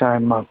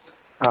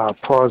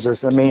pauses.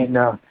 I mean,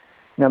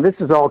 this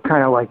is all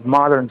kind of like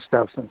modern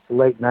stuff since the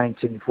late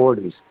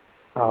 1940s.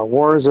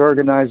 War is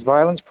organized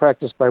violence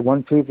practiced by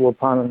one people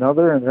upon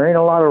another, and there ain't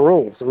a lot of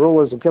rules. The rule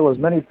is to kill as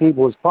many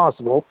people as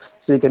possible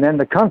so you can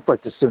end the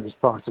conflict as soon as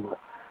possible.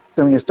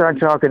 So when you start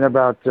talking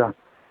about,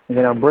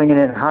 bringing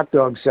in hot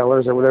dog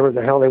sellers or whatever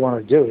the hell they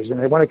want to do,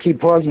 and they want to keep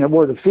pausing the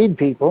war to feed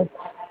people,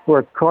 who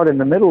are caught in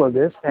the middle of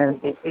this. And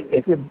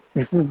if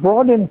you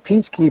brought in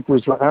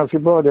peacekeepers, if you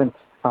brought in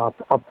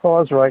a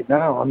pause right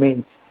now, I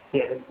mean,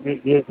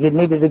 you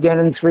need it again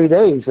in 3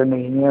 days. I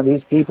mean, you know,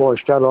 these people are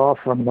shut off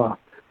from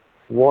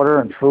water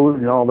and food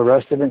and all the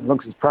rest of it. It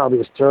looks probably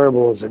as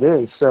terrible as it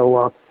is.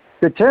 So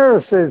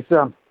Guterres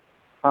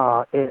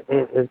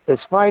is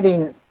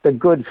fighting the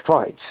good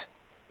fight.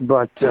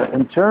 But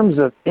in terms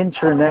of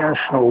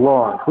international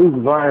law, who's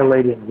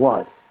violating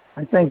what,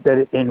 I think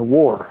that in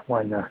war,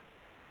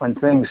 when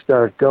things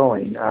start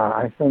going,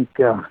 I think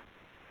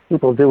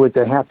people do what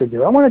they have to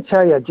do. I want to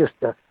tell you just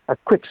a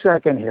quick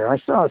second here. I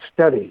saw a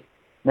study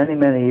many,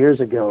 many years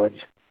ago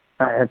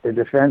at the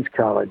Defense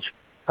College.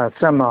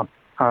 Some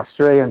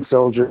Australian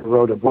soldier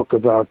wrote a book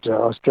about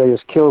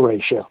Australia's kill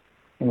ratio.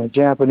 In the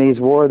Japanese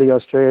War, the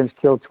Australians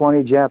killed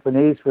 20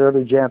 Japanese for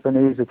every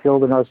Japanese who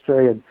killed an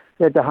Australian.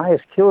 They had the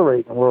highest kill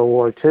rate in World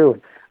War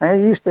II. I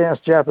used to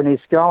ask Japanese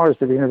scholars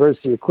at the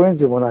University of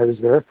Queensland when I was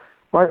there,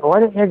 why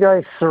didn't you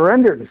guys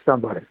surrender to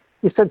somebody?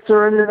 He said,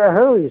 surrender to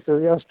who? He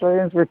said, the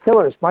Australians were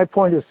killers. My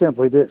point is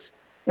simply this.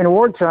 In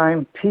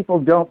wartime, people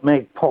don't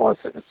make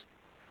pauses.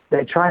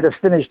 They try to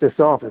finish this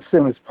off as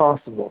soon as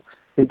possible.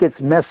 It gets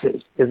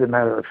messy, as a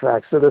matter of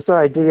fact. So this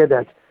idea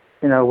that,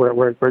 you know,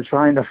 we're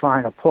trying to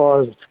find a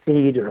pause,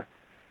 feed, or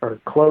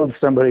clothe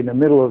somebody in the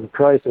middle of the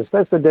crisis,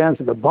 that's the dance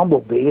of the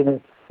bumblebee,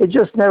 and it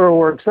just never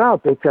works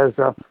out because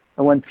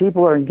when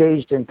people are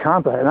engaged in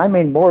combat, and I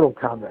mean mortal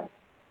combat,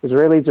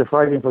 Israelis are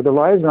fighting for their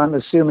lives, and I'm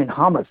assuming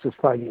Hamas is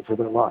fighting for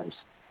their lives.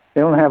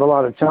 They don't have a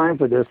lot of time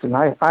for this, and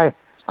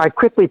I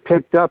quickly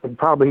picked up, and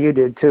probably you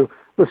did too,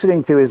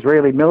 listening to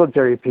Israeli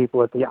military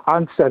people at the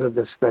onset of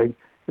this thing,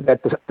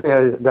 that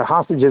the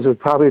hostages would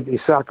probably be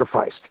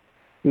sacrificed.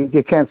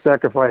 You can't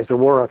sacrifice a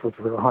war effort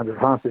for 100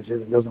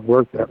 hostages. It doesn't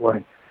work that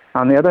way.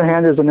 On the other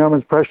hand, there's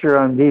enormous pressure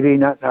on Bibi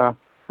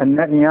and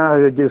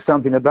Netanyahu to do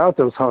something about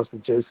those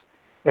hostages.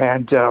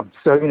 And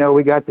so, you know,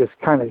 we got this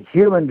kind of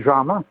human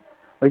drama,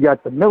 we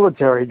got the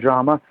military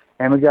drama,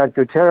 and we got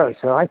Guterres,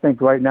 who I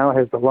think right now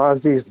has the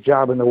lousy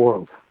job in the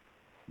world.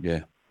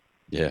 Yeah.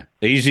 Yeah,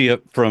 easier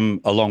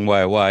from a long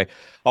way away.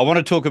 I want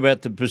to talk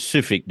about the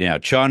Pacific now.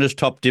 China's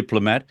top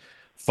diplomat,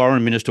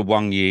 Foreign Minister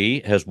Wang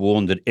Yi, has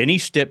warned that any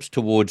steps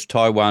towards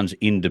Taiwan's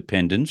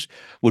independence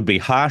would be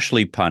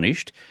harshly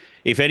punished.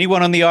 If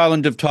anyone on the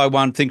island of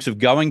Taiwan thinks of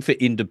going for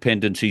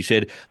independence, he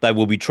said, they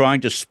will be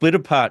trying to split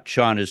apart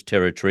China's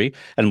territory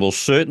and will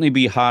certainly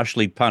be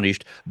harshly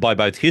punished by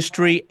both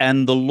history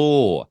and the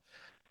law.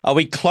 Are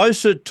we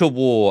closer to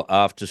war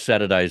after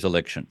Saturday's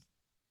election?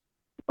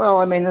 Well,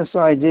 I mean, this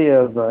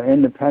idea of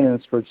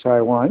independence for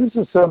Taiwan, this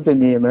is something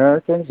the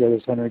Americans, that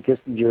is Henry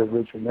Kissinger and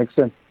Richard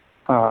Nixon,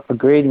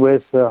 agreed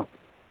with Zhou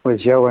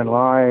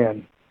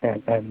Enlai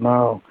and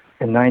Mao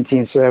in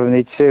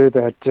 1972,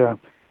 that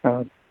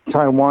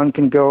Taiwan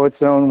can go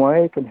its own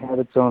way, can have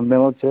its own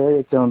military,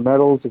 its own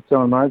medals, its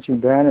own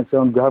marching band, its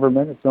own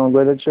government, its own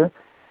literature,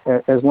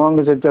 as long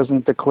as it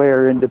doesn't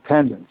declare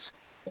independence.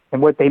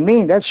 And what they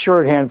mean, that's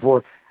shorthand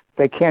for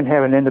they can't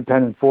have an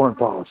independent foreign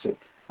policy.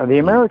 The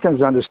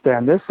Americans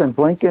understand this, and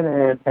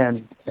Blinken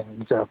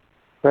and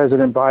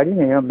President Biden,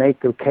 you know,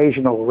 make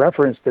occasional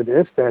reference to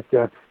this,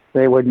 that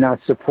they would not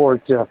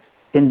support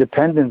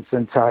independence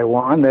in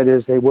Taiwan. That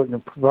is, they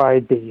wouldn't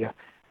provide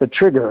the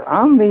trigger.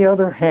 On the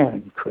other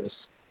hand, Chris,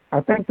 I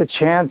think the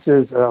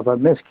chances of a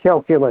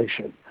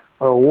miscalculation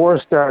or a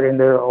war starting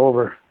there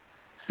over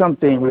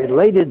something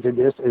related to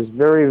this is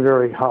very,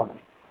 very high.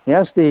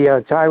 Yes,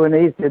 the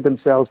Taiwanese did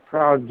themselves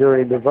proud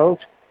during the vote,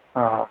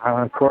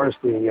 and of course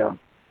the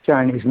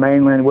Chinese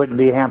mainland wouldn't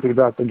be happy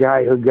about the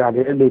guy who got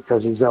in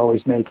because he's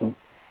always making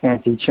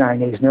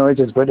anti-Chinese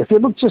noises. But if you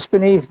look just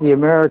beneath the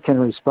American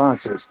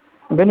responses,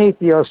 beneath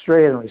the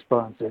Australian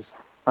responses,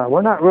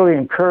 we're not really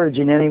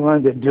encouraging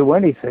anyone to do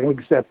anything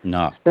except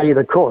stay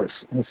the course.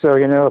 And so,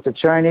 you know, if the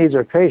Chinese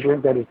are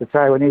patient, that is, the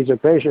Taiwanese are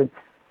patient,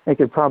 they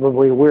could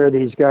probably wear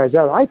these guys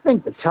out. I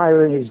think the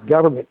Taiwanese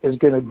government is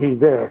going to be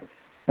there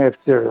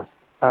after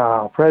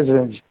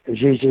President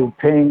Xi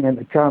Jinping and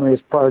the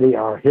Communist Party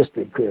are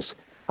history, Chris.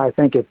 I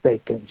think if they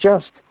can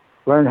just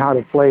learn how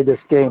to play this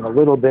game a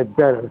little bit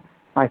better,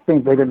 I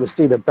think they're going to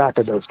see the back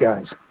of those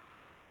guys.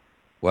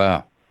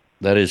 Wow,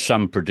 that is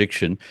some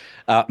prediction.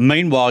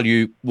 Meanwhile,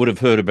 you would have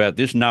heard about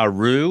this.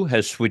 Nauru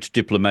has switched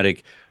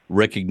diplomatic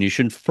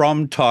recognition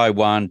from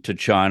Taiwan to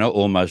China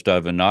almost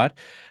overnight,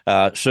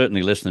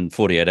 certainly less than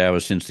 48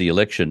 hours since the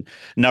election.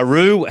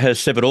 Nauru has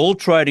severed all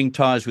trading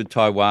ties with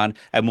Taiwan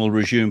and will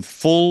resume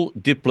full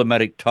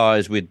diplomatic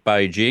ties with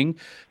Beijing.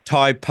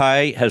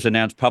 Taipei has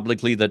announced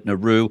publicly that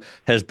Nauru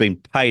has been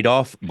paid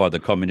off by the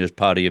Communist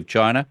Party of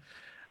China.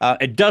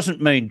 It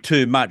doesn't mean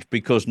too much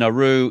because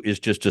Nauru is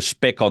just a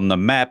speck on the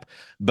map,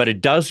 but it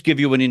does give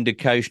you an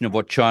indication of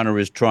what China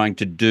is trying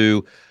to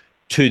do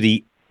to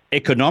the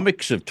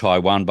economics of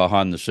Taiwan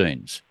behind the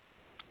scenes.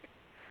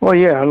 Well,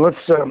 yeah,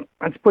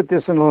 let's put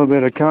this in a little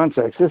bit of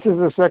context. This is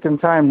the second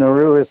time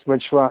Nauru has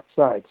switched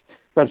sides.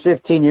 About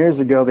 15 years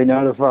ago, they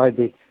notified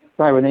the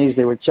Taiwanese,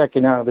 they were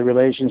checking out of the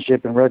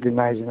relationship and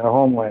recognizing their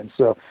homeland.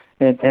 So,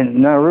 and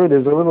Nauru,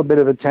 there's a little bit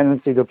of a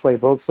tendency to play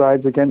both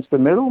sides against the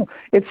middle.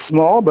 It's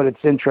small, but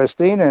it's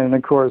interesting. And,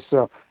 of course,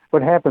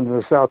 what happens in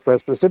the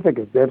Southwest Pacific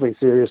is deadly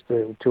serious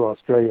to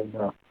Australian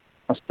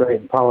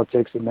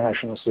politics and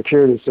national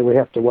security, so we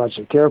have to watch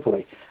it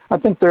carefully. I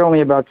think there are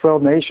only about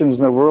 12 nations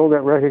in the world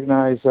that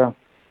recognize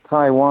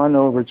Taiwan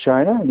over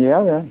China.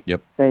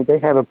 They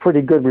have a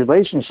pretty good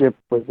relationship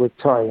with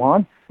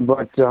Taiwan,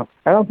 but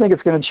I don't think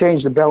it's going to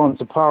change the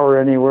balance of power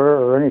anywhere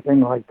or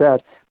anything like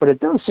that. But it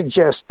does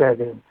suggest that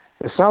in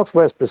the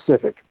Southwest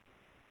Pacific,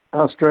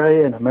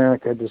 Australia and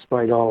America,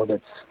 despite all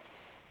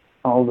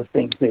the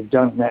things they've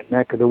done in that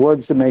neck of the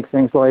woods to make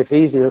things life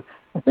easier,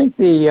 I think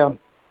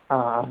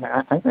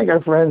I think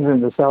our friends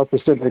in the South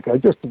Pacific are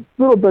just a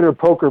little better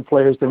poker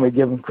players than we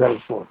give them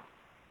credit for.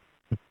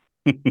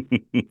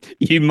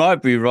 You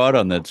might be right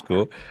on that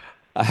score.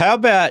 How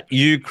about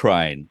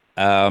Ukraine?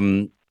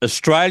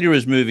 Australia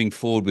is moving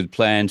forward with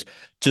plans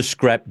to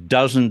scrap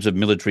dozens of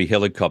military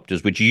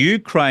helicopters, which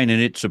Ukraine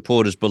and its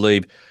supporters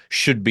believe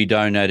should be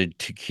donated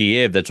to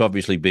Kiev. That's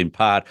obviously been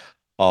part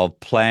of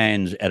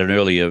plans at an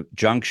earlier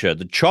juncture.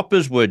 The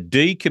choppers were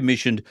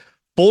decommissioned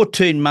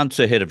 14 months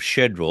ahead of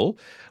schedule,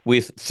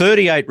 with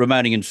 38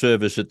 remaining in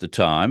service at the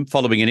time,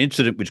 following an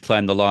incident which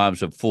claimed the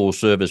lives of 4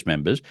 service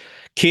members.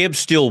 Kiev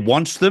still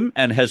wants them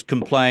and has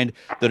complained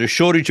that a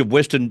shortage of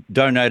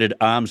Western-donated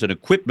arms and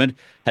equipment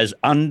has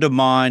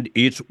undermined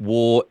its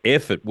war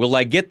effort. Will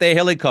they get their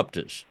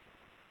helicopters?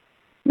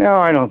 No,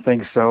 I don't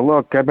think so.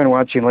 Look, I've been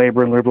watching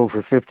Labor and Liberal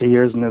for 50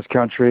 years in this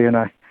country, and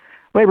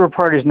Labor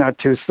Party's not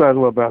too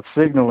subtle about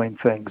signaling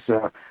things.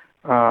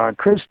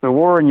 Chris, the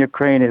war in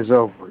Ukraine is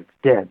over. It's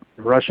dead.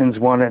 The Russians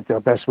won it. The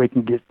best we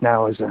can get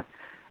now is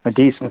a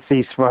decent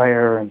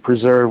ceasefire and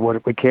preserve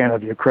what we can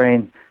of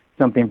Ukraine,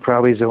 something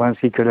probably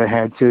Zelensky could have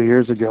had 2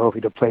 years ago if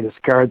he'd have played his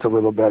cards a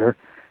little better,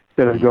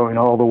 instead of going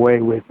all the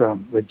way with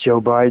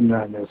Joe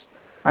Biden on this.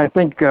 I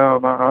think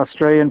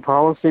Australian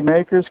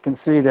policymakers can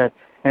see that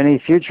any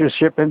future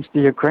shipments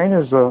to Ukraine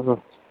is a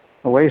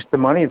waste of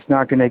money. It's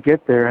not going to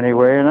get there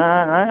anyway. And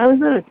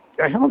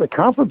I held a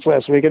conference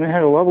last week, and I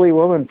had a lovely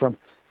woman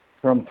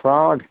from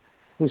Prague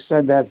who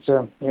said that,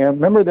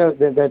 remember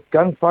that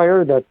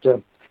gunfire,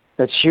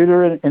 that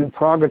shooter in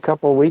Prague a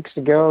couple of weeks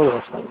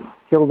ago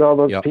killed all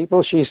those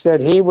people? She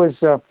said he was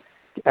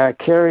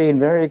carrying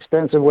very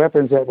expensive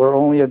weapons that were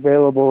only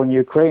available in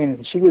Ukraine.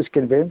 And she was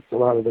convinced, a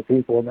lot of the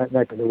people in that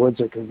neck of the woods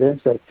are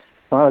convinced, that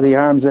a lot of the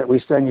arms that we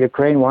send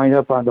Ukraine wind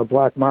up on the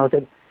black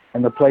market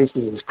and the place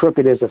is as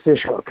crooked as a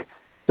fish hook.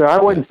 So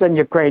I wouldn't send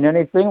Ukraine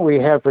anything. We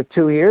have for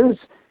 2 years.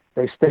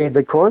 They stayed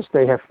the course.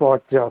 They have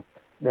fought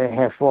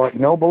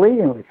nobly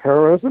and with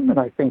heroism, and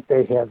I think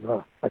they have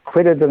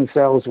acquitted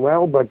themselves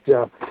well. But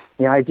the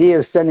idea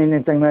of sending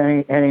anything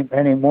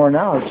any more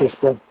now, it's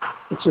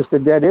just a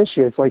dead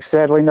issue. It's like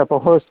saddling up a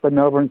horse for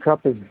Melbourne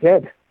Cup is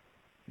dead.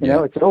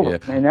 It's over.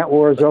 And that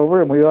war is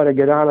over, and we ought to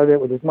get out of it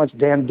with as much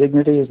damn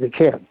dignity as we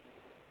can.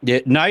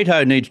 Yeah,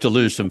 NATO needs to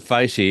lose some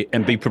face here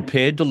and be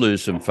prepared to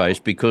lose some face,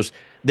 because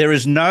there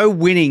is no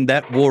winning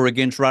that war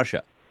against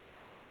Russia.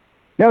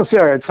 No,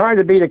 sir. It's hard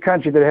to beat a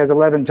country that has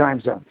 11 time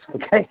zones,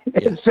 okay?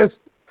 It's just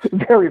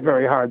very,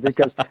 very hard,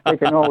 because they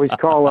can always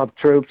call up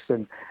troops.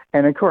 And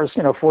of course,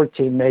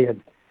 14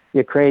 million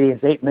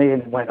Ukrainians, 8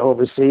 million went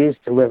overseas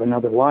to live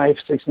another life.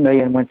 6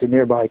 million went to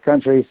nearby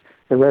countries.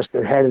 The rest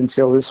are head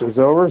until this was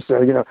over.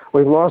 So,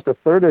 we've lost a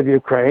third of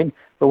Ukraine,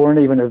 but weren't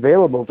even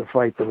available to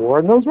fight the war.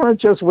 And those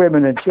weren't just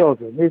women and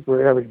children. These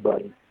were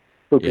everybody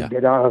who could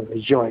get out of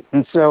the joint.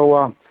 And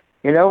so,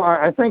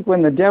 I think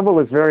when the devil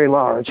is very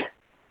large,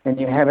 and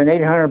you have an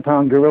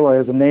 800-pound gorilla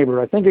as a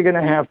neighbor, I think you're going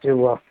to have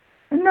to,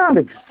 not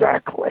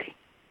exactly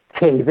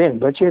cave in,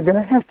 but you're going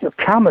to have to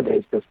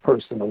accommodate this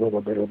person a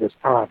little bit, or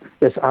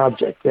this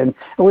object. And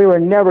we were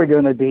never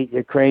going to beat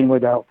Ukraine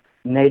without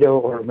NATO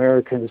or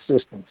American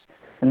assistance.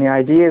 And the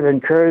idea of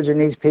encouraging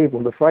these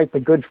people to fight the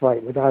good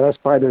fight without us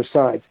by their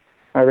sides,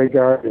 I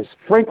regard as,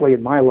 frankly,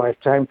 in my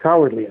lifetime,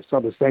 cowardly. I saw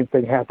the same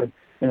thing happen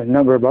in a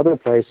number of other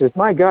places.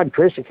 My God,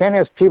 Chris, you can't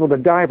ask people to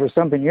die for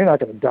something you're not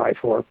going to die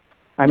for.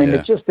 I mean,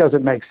 it just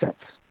doesn't make sense.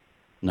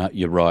 No,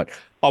 you're right.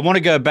 I want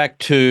to go back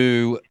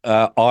to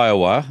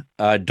Iowa.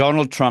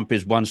 Donald Trump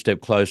is one step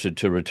closer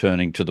to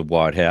returning to the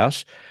White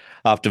House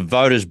after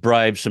voters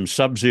braved some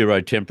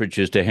sub-zero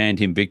temperatures to hand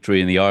him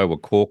victory in the Iowa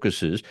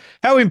caucuses.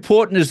 How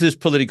important is this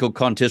political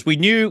contest? We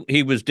knew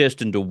he was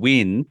destined to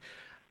win.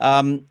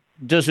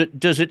 Does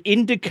it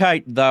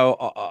indicate, though,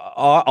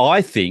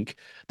 I think,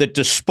 that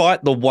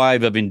despite the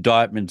wave of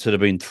indictments that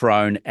have been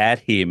thrown at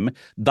him,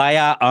 they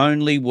are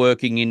only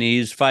working in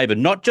his favour,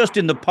 not just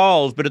in the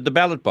polls, but at the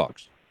ballot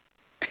box?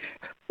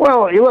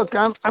 Well, look,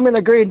 I'm going to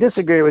agree and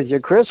disagree with you,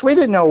 Chris. We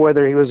didn't know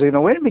whether he was going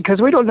to win, because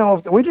we didn't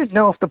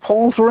know if the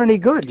polls were any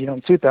good,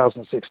 in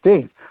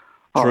 2016.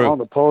 All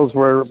the polls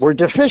were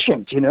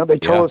deficient. They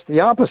told us the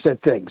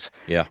opposite things.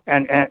 Yeah.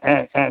 And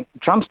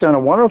Trump's done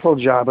a wonderful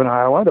job in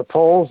Iowa. The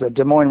polls, the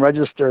Des Moines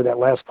Register, that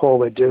last poll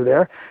they do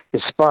there,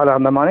 is spot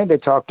on the money. They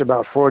talked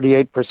about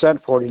 48%,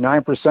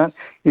 49%.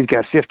 He's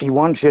got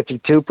 51,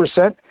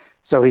 52%.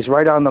 So he's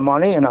right on the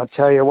money, and I'll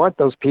tell you what,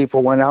 those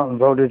people went out and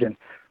voted in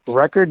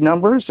record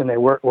numbers, and they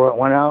went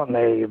out and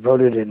they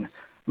voted in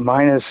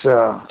minus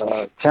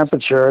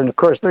temperature. And, of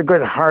course, they're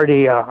good,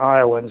 hardy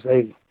Iowans.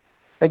 They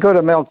go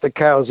to milk the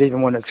cows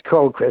even when it's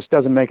cold, Chris.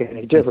 Doesn't make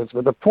any difference.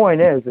 But the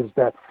point is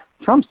that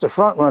Trump's the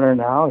front runner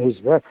now. He's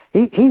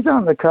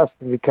on the cusp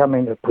of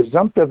becoming the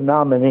presumptive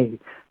nominee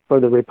for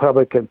the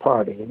Republican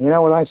Party. And you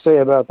know what I say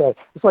about that?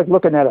 It's like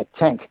looking at a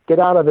tank. Get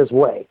out of his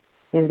way.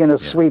 He's going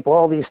to sweep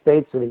all these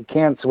states that he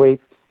can't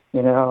sweep,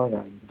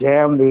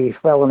 damn the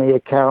felony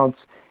accounts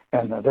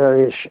and the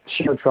various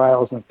show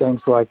trials and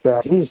things like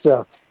that.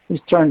 He's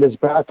turned his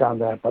back on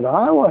that. But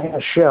Iowa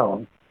has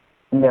shown,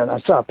 and then I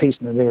saw a piece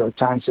in the New York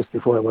Times just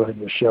before I went on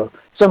your show.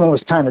 Someone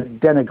was trying to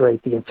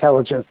denigrate the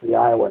intelligence of the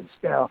Iowans.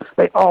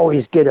 They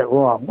always get it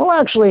wrong. Well,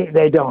 actually,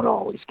 they don't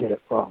always get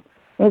it wrong.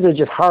 These are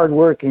just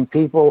hardworking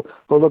people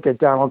who look at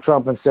Donald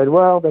Trump and said,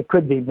 well, that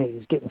could be me.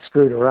 He's getting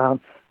screwed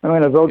around. I'm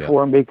going to vote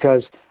for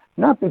him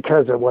not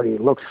because of what he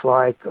looks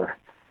like or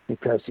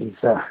because he's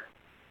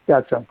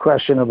got some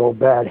questionable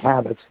bad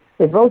habits.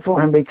 They vote for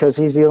him because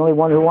he's the only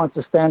one who wants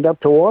to stand up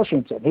to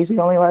Washington. He's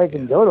the only one who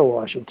can go to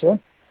Washington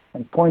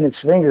and point his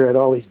finger at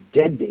all these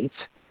deadbeats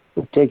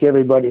who take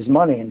everybody's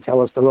money and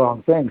tell us the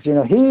wrong things.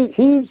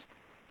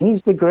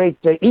 He's the great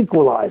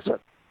equalizer.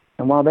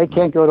 And while they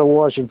can't go to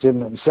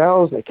Washington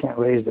themselves, they can't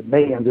raise the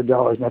millions of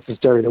dollars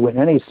necessary to win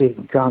any seat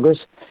in Congress.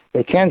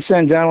 They can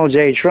send Donald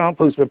J. Trump,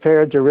 who's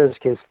prepared to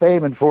risk his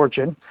fame and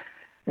fortune,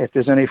 if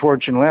there's any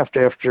fortune left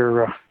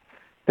after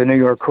the New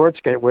York courts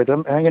get with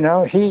him.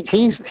 And,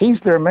 he's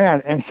their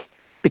man. And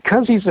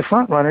because he's the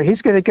front runner,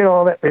 he's going to get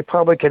all that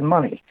Republican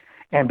money.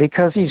 And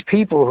because these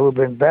people who have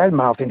been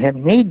bad-mouthing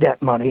him need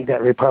that money,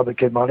 that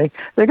Republican money,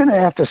 they're going to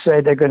have to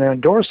say they're going to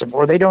endorse him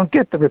or they don't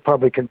get the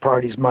Republican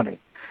Party's money.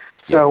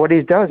 So what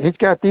he does, he's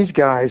got these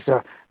guys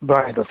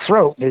by the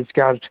throat. He's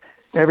got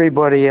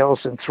everybody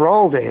else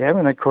enthralled to him.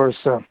 And, of course,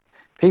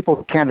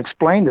 people can't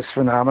explain this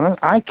phenomenon.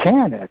 I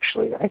can,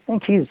 actually. I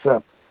think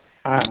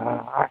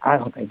I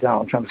don't think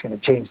Donald Trump's going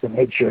to change the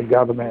nature of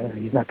government.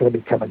 He's not going to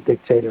become a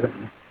dictator.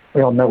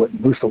 We all know what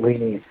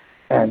Mussolini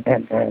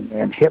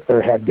and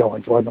Hitler had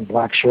going for them,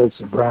 black shirts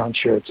and brown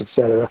shirts,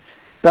 etc.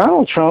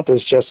 Donald Trump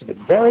is just a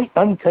very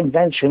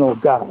unconventional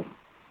guy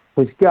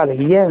who's got a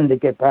yen to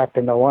get back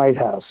in the White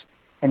House.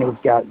 And he's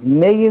got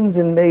millions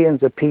and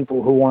millions of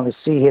people who want to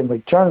see him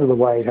return to the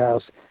White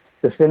House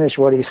to finish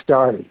what he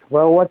started.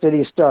 Well, what did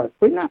he start?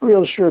 We're not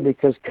real sure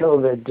because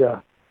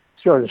COVID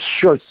sort of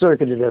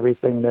short-circuited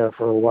everything there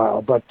for a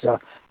while. But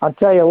I'll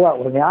tell you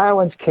what, when the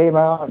Iowans came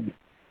out and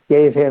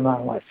gave him,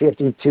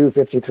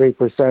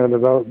 53% of the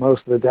vote,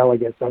 most of the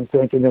delegates, I'm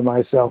thinking to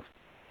myself,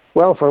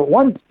 well, for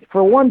one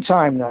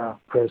time now,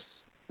 Chris,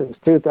 since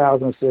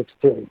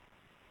 2016,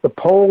 the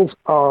polls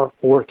are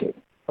working.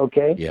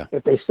 Okay? Yeah.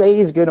 If they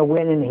say he's going to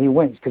win and he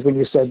wins, because when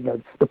you said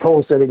the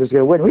polls said he was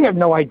going to win, we have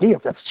no idea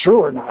if that's true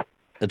or not.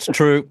 That's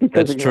true.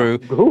 That's true.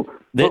 Who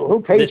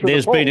pays for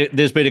the polls?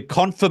 There's been a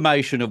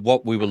confirmation of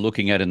what we were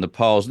looking at in the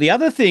polls. The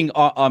other thing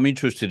I'm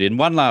interested in,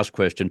 one last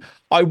question,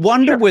 I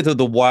wonder whether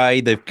the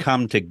way they've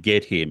come to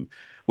get him,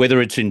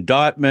 whether it's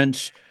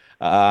indictments,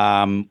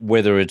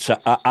 whether it's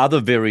other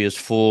various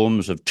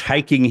forms of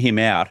taking him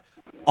out,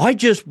 I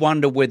just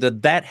wonder whether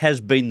that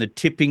has been the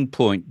tipping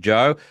point,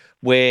 Joe,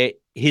 where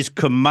his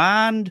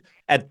command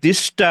at this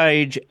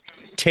stage,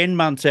 10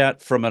 months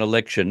out from an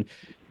election,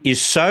 is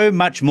so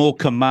much more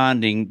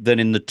commanding than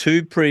in the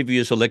two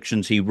previous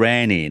elections he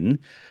ran in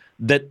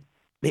that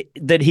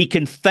he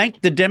can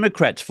thank the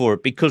Democrats for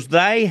it because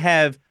they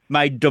have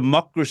made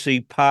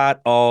democracy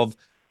part of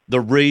the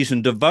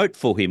reason to vote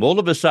for him. All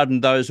of a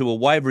sudden, those who are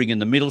wavering in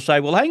the middle say,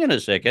 well, hang on a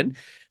second,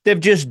 they've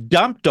just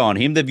dumped on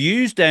him. They've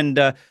used and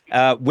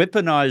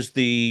weaponized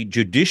the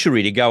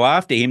judiciary to go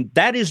after him.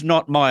 That is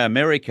not my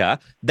America.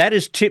 That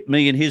has tipped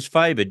me in his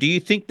favor. Do you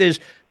think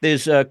there's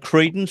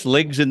credence,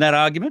 legs in that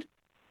argument?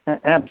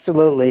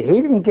 Absolutely.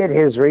 He didn't get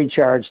his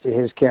recharge to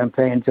his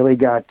campaign until he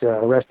got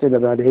arrested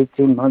about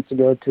 18 months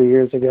ago, 2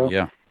 years ago.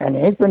 Yeah. And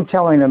he's been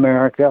telling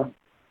America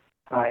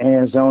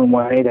in his own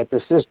way that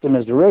the system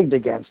is rigged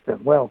against him.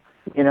 Well,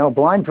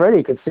 Blind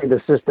Freddy could see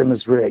the system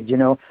is rigged.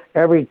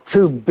 Every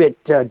two-bit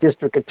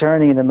district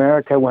attorney in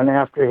America went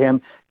after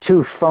him,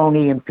 2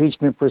 phony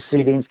impeachment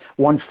proceedings,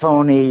 1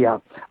 phony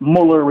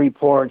Mueller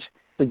report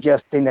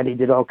suggesting that he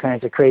did all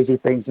kinds of crazy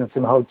things in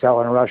some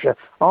hotel in Russia.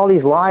 All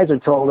these lies are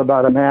told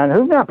about a man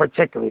who's not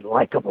particularly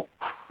likable.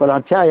 But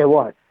I'll tell you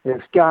what,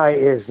 this guy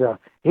is,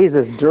 he's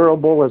as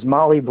durable as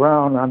Molly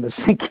Brown on the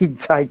sinking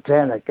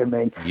Titanic.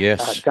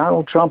 Yes.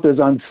 Donald Trump is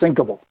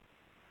unsinkable.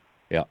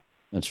 Yeah,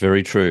 that's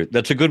very true.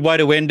 That's a good way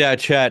to end our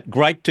chat.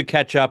 Great to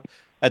catch up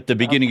at the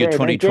beginning of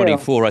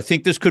 2024. I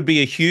think this could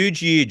be a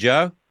huge year,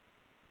 Joe.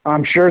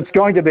 I'm sure it's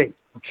going to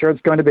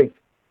be.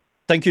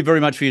 Thank you very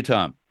much for your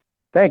time.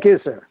 Thank you,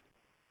 sir.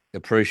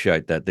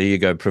 Appreciate that. There you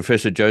go.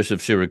 Professor Joseph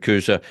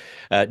Siracusa,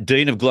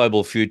 Dean of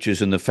Global Futures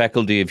in the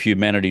Faculty of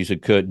Humanities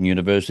at Curtin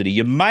University.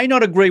 You may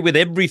not agree with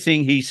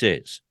everything he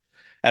says,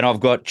 and I've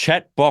got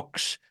chat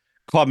box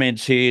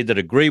comments here that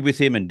agree with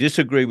him and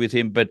disagree with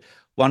him, but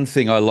one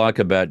thing I like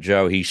about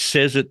Joe, he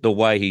says it the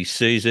way he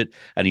sees it,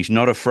 and he's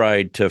not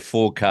afraid to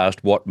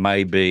forecast what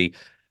may be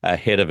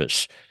ahead of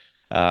us.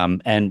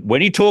 And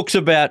when he talks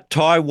about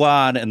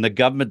Taiwan and the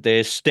government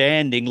there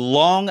standing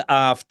long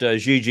after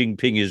Xi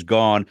Jinping is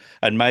gone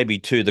and maybe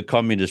to the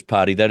Communist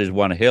Party, that is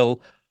one hell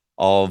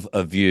of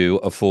a view,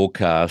 a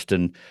forecast.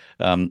 And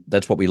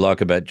that's what we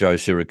like about Joe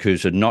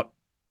Siracusa, not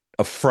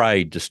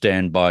afraid to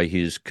stand by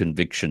his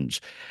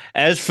convictions.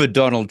 As for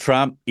Donald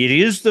Trump, it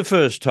is the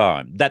first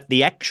time that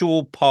the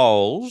actual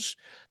polls,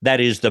 that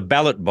is the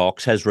ballot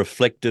box, has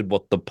reflected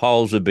what the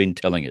polls have been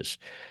telling us.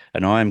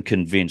 And I am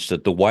convinced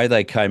that the way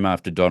they came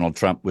after Donald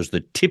Trump was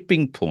the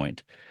tipping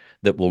point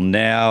that will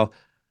now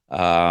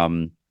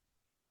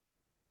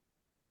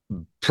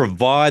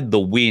provide the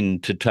win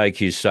to take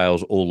his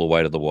sales all the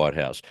way to the White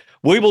House.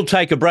 We will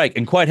take a break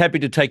and quite happy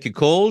to take your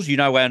calls. You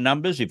know our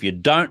numbers. If you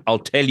don't, I'll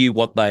tell you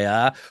what they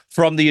are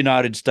from the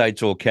United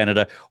States or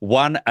Canada,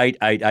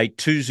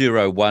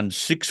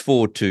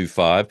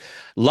 1-888-201-6425.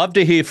 Love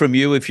to hear from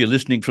you if you're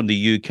listening from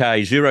the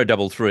UK,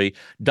 033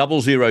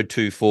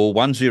 0024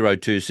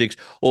 1026,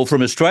 or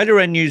from Australia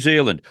and New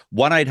Zealand,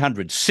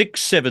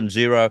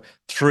 1-800-670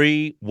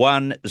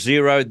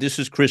 310. This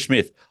is Chris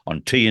Smith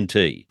on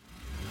TNT.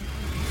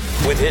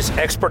 With his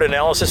expert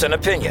analysis and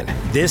opinion,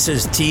 this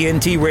is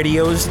TNT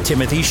Radio's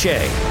Timothy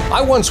Shea. I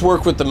once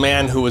worked with a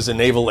man who was a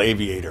naval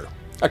aviator,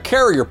 a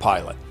carrier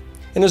pilot.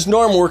 And as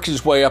Norm worked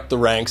his way up the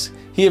ranks,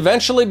 he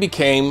eventually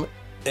became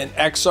an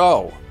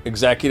XO,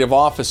 executive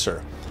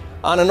officer,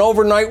 on an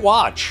overnight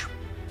watch.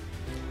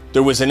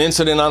 There was an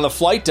incident on the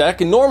flight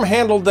deck, and Norm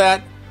handled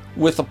that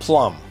with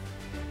aplomb.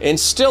 And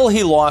still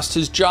he lost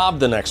his job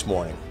the next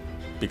morning,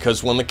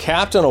 because when the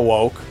captain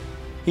awoke,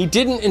 he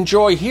didn't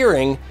enjoy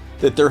hearing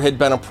that there had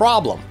been a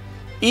problem,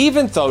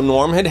 even though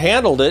Norm had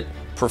handled it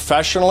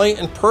professionally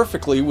and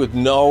perfectly with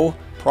no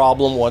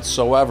problem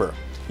whatsoever.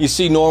 You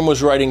see, Norm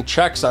was writing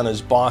checks on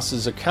his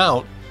boss's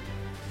account,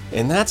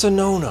 and that's a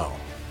no-no.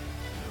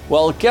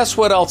 Well, guess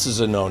what else is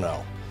a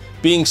no-no?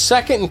 Being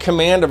second in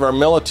command of our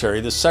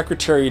military, the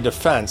Secretary of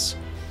Defense,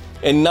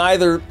 and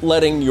neither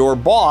letting your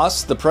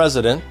boss, the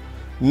president,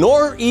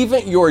 nor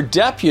even your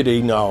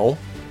deputy know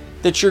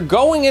that you're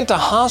going into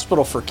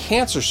hospital for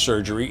cancer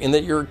surgery and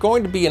that you're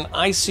going to be in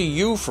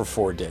ICU for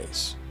 4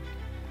 days.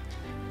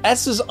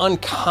 This is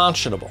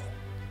unconscionable.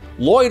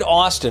 Lloyd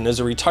Austin, as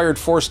a retired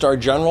 4-star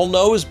general,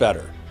 knows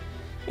better.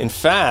 In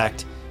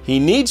fact, he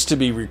needs to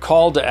be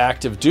recalled to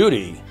active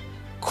duty,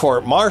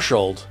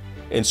 court-martialed,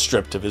 and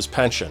stripped of his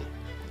pension.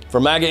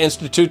 From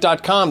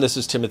MAGAInstitute.com, this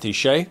is Timothy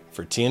Shea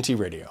for TNT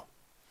Radio.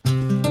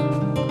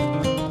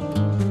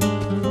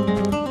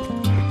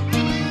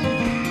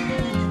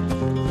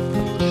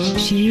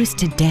 She used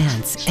to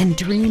dance and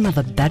dream of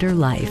a better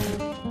life,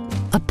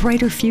 a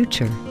brighter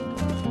future,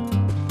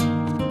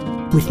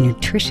 with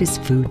nutritious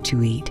food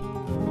to eat,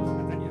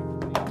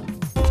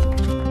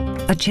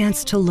 a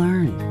chance to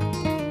learn,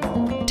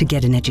 to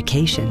get an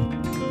education,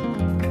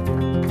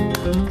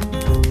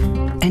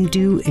 and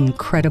do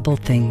incredible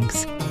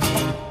things.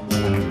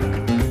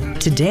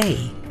 Today,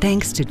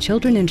 thanks to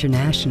Children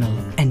International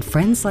and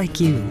friends like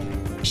you,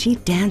 she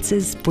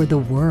dances for the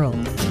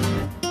world.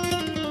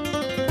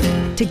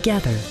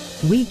 Together,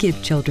 we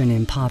give children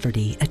in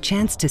poverty a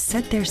chance to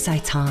set their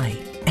sights high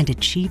and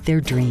achieve their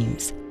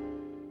dreams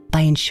by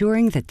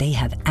ensuring that they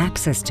have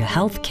access to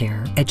health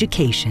care,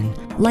 education,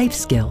 life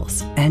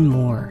skills, and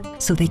more,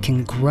 so they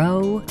can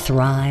grow,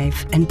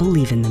 thrive, and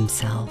believe in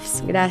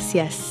themselves.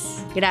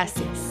 Gracias.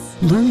 Gracias.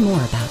 Learn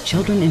more about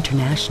Children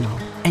International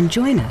and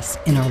join us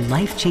in our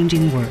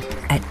life-changing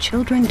work at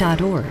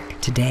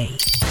children.org today.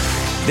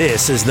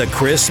 This is the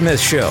Chris Smith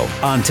Show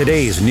on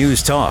today's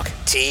News Talk,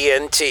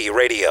 TNT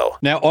Radio.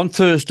 Now, on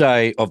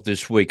Thursday of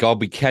this week, I'll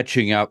be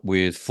catching up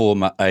with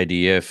former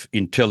ADF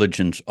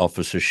intelligence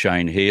officer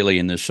Shane Healey,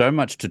 and there's so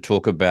much to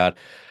talk about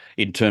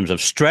in terms of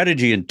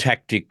strategy and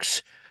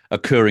tactics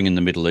occurring in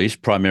the Middle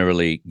East,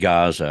 primarily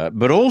Gaza,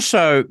 but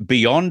also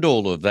beyond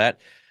all of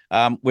that,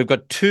 we've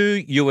got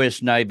 2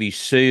 US Navy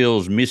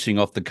SEALs missing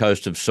off the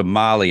coast of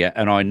Somalia,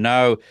 and I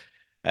know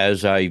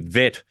as a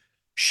vet,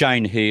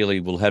 Shane Healey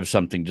will have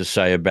something to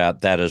say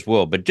about that as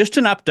well. But just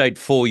an update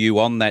for you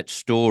on that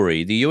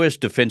story. The US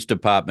Defense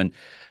Department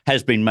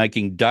has been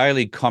making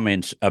daily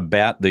comments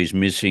about these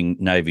missing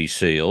Navy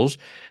SEALs.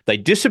 They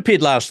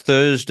disappeared last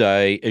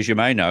Thursday, as you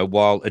may know,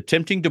 while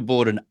attempting to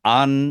board an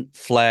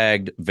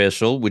unflagged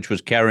vessel which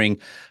was carrying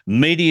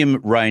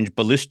medium-range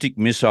ballistic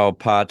missile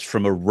parts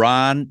from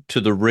Iran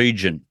to the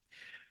region.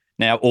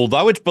 Now,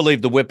 although it's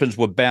believed the weapons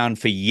were bound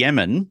for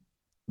Yemen,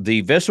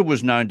 the vessel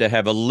was known to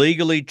have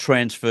illegally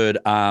transferred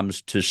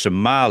arms to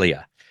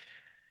Somalia.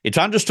 It's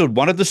understood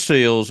one of the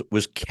SEALs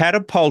was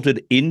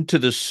catapulted into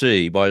the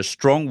sea by a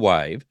strong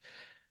wave,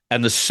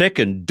 and the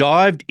second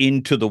dived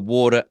into the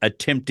water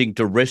attempting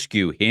to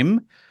rescue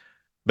him,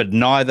 but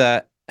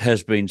neither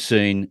has been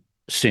seen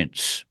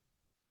since.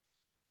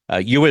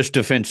 US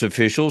defense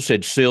officials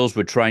said SEALs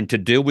were trained to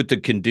deal with the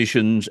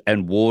conditions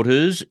and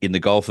waters in the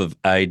Gulf of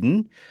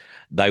Aden.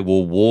 They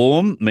were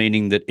warm,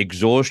 meaning that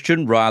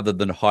exhaustion rather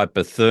than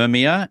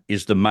hypothermia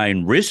is the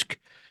main risk.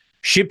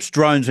 Ships,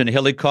 drones and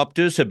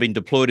helicopters have been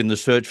deployed in the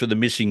search for the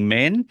missing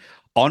men.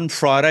 On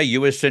Friday,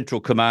 US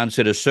Central Command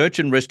said a search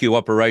and rescue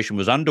operation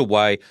was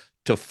underway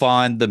to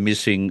find the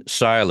missing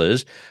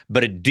sailors,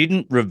 but it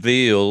didn't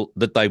reveal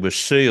that they were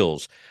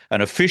SEALs.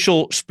 An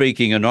official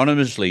speaking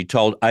anonymously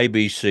told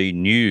ABC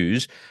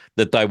News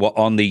that they were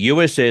on the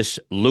USS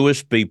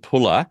Lewis B.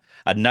 Puller,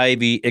 a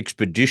Navy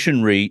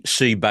expeditionary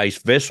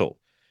sea-based vessel.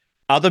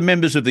 Other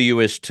members of the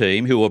US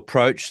team who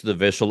approached the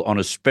vessel on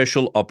a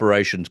special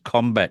operations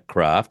combat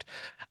craft,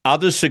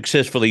 others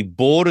successfully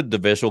boarded the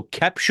vessel,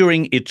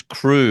 capturing its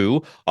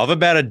crew of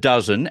about a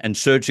dozen and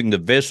searching the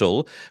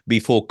vessel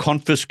before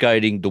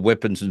confiscating the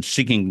weapons and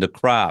sinking the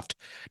craft.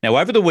 Now,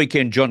 over the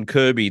weekend, John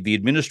Kirby, the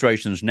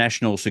administration's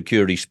national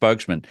security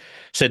spokesman,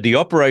 said the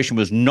operation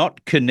was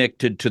not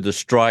connected to the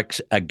strikes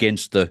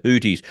against the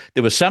Houthis.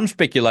 There was some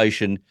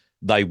speculation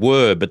they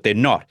were, but they're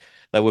not.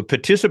 They were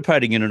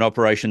participating in an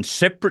operation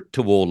separate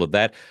to all of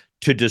that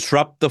to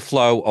disrupt the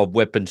flow of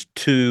weapons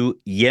to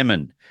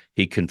Yemen,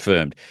 he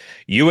confirmed.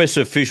 US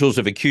officials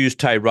have accused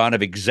Tehran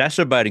of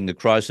exacerbating the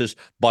crisis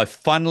by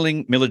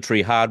funneling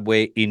military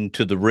hardware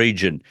into the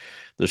region.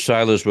 The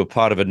sailors were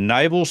part of a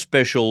Naval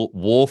Special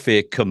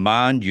Warfare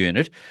Command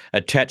unit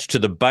attached to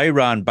the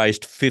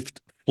Bahrain-based 5th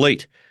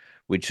Fleet,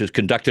 which has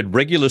conducted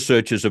regular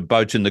searches of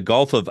boats in the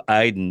Gulf of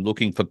Aden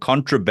looking for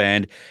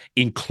contraband,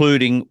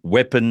 including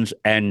weapons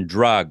and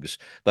drugs.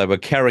 They were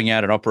carrying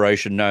out an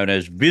operation known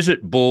as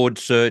Visit Board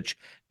Search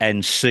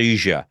and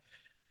Seizure.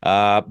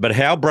 But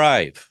how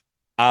brave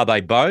are they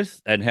both,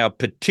 and how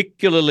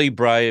particularly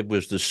brave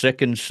was the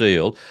second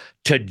SEAL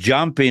to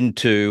jump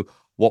into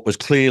what was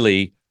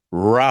clearly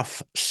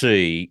rough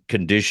sea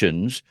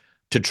conditions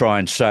to try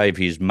and save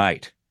his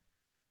mate?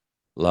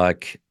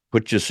 Like,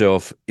 put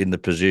yourself in the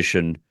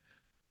position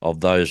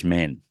of those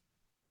men.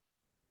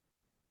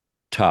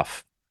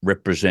 Tough,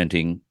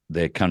 representing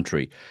their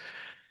country.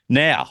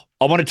 Now,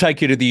 I want to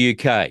take you to the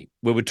UK.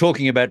 We were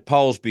talking about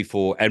polls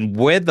before and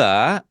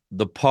whether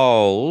the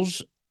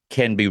polls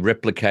can be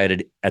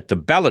replicated at the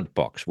ballot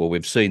box. Well,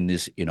 we've seen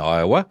this in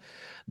Iowa.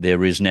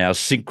 There is now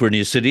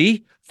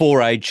synchronicity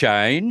for a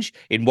change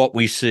in what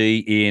we see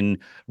in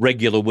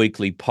regular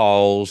weekly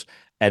polls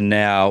and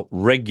now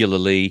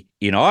regularly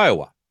in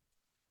Iowa.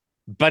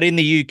 But in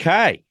the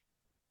UK,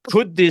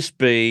 could this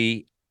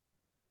be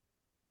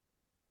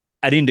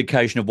an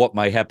indication of what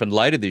may happen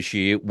later this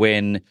year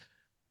when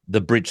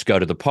the Brits go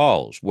to the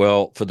polls?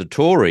 Well, for the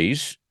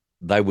Tories,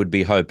 they would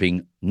be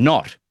hoping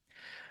not.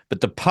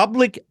 But the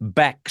public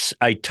backs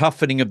a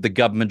toughening of the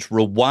government's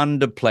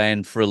Rwanda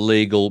plan for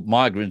illegal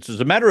migrants. As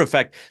a matter of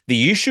fact,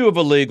 the issue of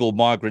illegal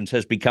migrants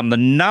has become the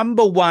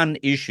number one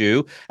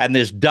issue, and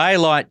there's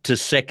daylight to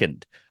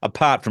second,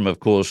 apart from, of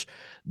course,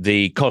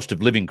 the cost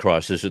of living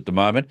crisis at the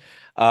moment.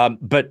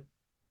 But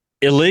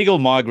illegal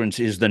migrants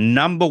is the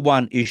number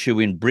one issue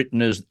in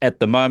Britain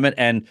at the moment,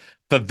 and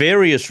for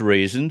various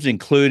reasons,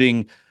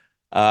 including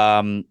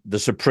the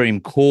Supreme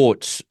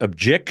Court's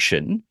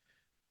objection,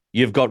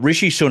 you've got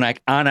Rishi Sunak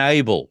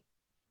unable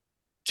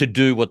to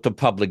do what the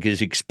public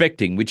is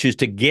expecting, which is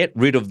to get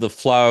rid of the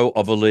flow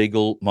of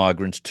illegal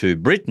migrants to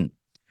Britain.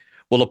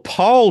 Well, a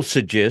poll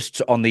suggests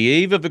on the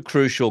eve of a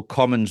crucial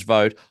Commons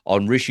vote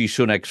on Rishi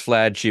Sunak's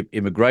flagship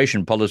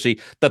immigration policy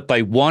that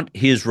they want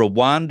his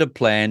Rwanda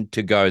plan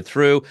to go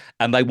through,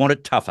 and they want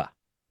it tougher.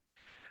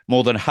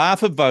 More than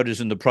half of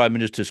voters in the Prime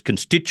Minister's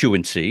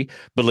constituency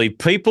believe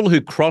people who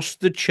cross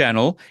the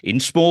Channel in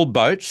small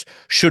boats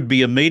should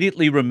be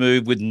immediately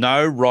removed with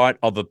no right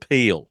of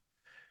appeal.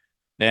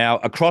 Now,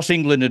 across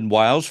England and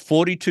Wales,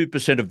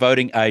 42% of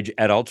voting age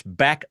adults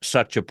back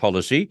such a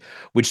policy,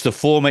 which the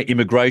former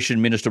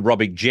Immigration Minister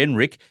Robbie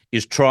Jenrick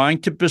is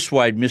trying to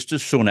persuade Mr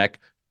Sunak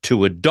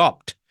to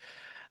adopt.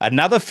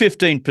 Another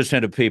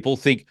 15% of people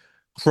think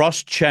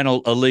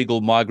cross-channel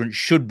illegal migrants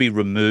should be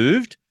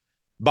removed,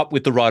 but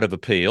with the right of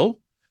appeal,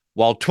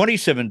 while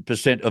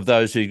 27% of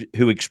those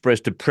who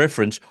expressed a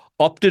preference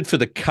opted for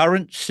the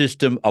current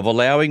system of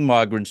allowing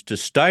migrants to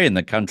stay in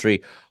the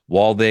country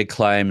while their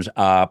claims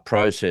are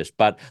processed.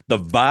 But the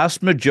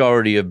vast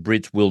majority of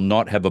Brits will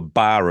not have a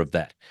bar of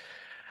that.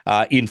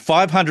 In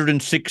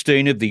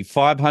 516 of the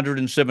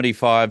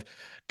 575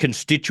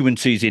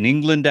 constituencies in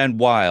England and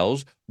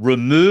Wales,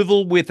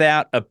 removal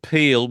without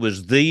appeal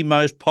was the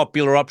most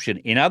popular option.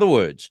 In other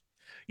words,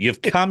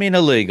 you've come in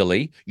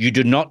illegally, you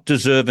do not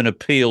deserve an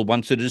appeal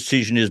once a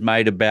decision is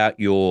made about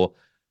your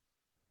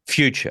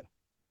future.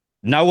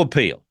 No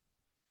appeal.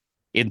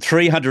 In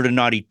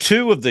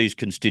 392 of these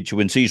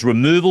constituencies,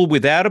 removal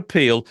without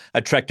appeal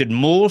attracted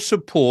more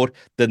support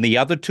than the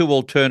other two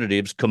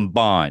alternatives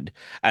combined.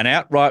 An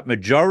outright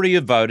majority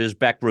of voters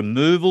backed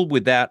removal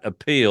without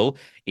appeal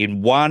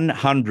in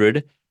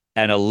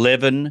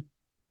 111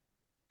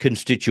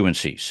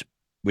 constituencies,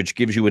 which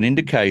gives you an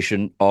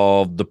indication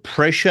of the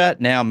pressure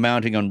now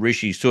mounting on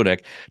Rishi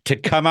Sunak to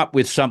come up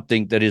with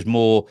something that is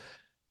more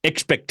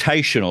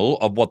expectational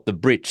of what the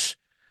Brits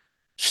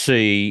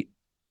see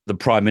the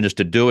Prime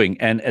Minister doing.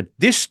 And at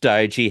this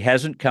stage, he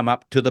hasn't come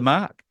up to the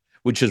mark,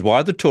 which is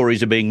why the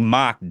Tories are being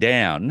marked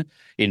down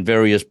in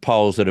various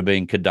polls that are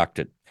being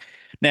conducted.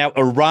 Now,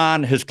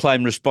 Iran has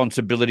claimed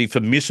responsibility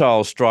for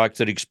missile strikes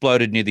that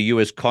exploded near the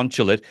US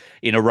consulate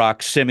in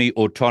Iraq's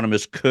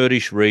semi-autonomous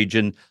Kurdish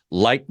region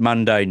late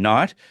Monday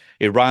night.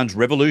 Iran's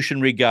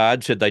Revolutionary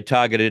Guard said they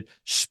targeted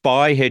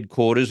spy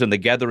headquarters and the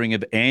gathering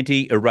of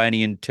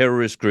anti-Iranian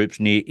terrorist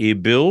groups near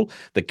Erbil,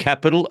 the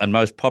capital and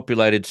most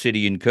populated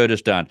city in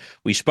Kurdistan.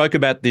 We spoke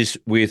about this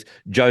with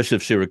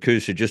Joseph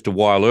Siracusa just a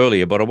while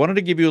earlier, but I wanted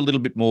to give you a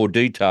little bit more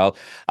detail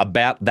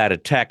about that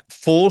attack.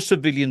 4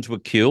 civilians were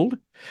killed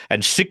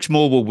and 6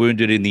 more were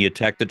wounded in the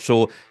attack that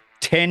saw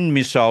 10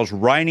 missiles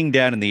raining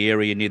down in the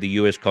area near the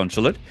US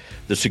consulate,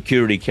 the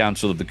Security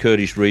Council of the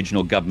Kurdish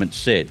Regional Government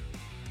said.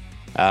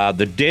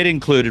 The dead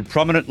included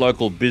prominent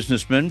local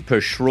businessman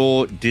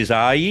Peshror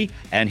Dizai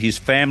and his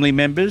family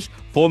members,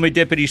 former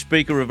Deputy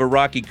Speaker of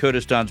Iraqi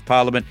Kurdistan's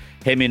parliament,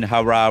 Hemin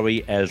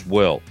Harawi, as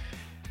well.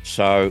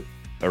 So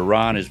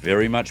Iran is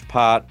very much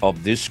part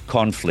of this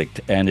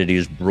conflict, and it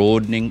is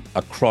broadening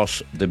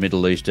across the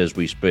Middle East as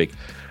we speak.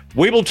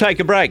 We will take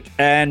a break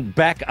and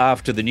back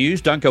after the news.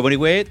 Don't go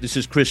anywhere. This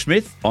is Chris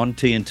Smith on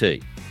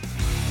TNT.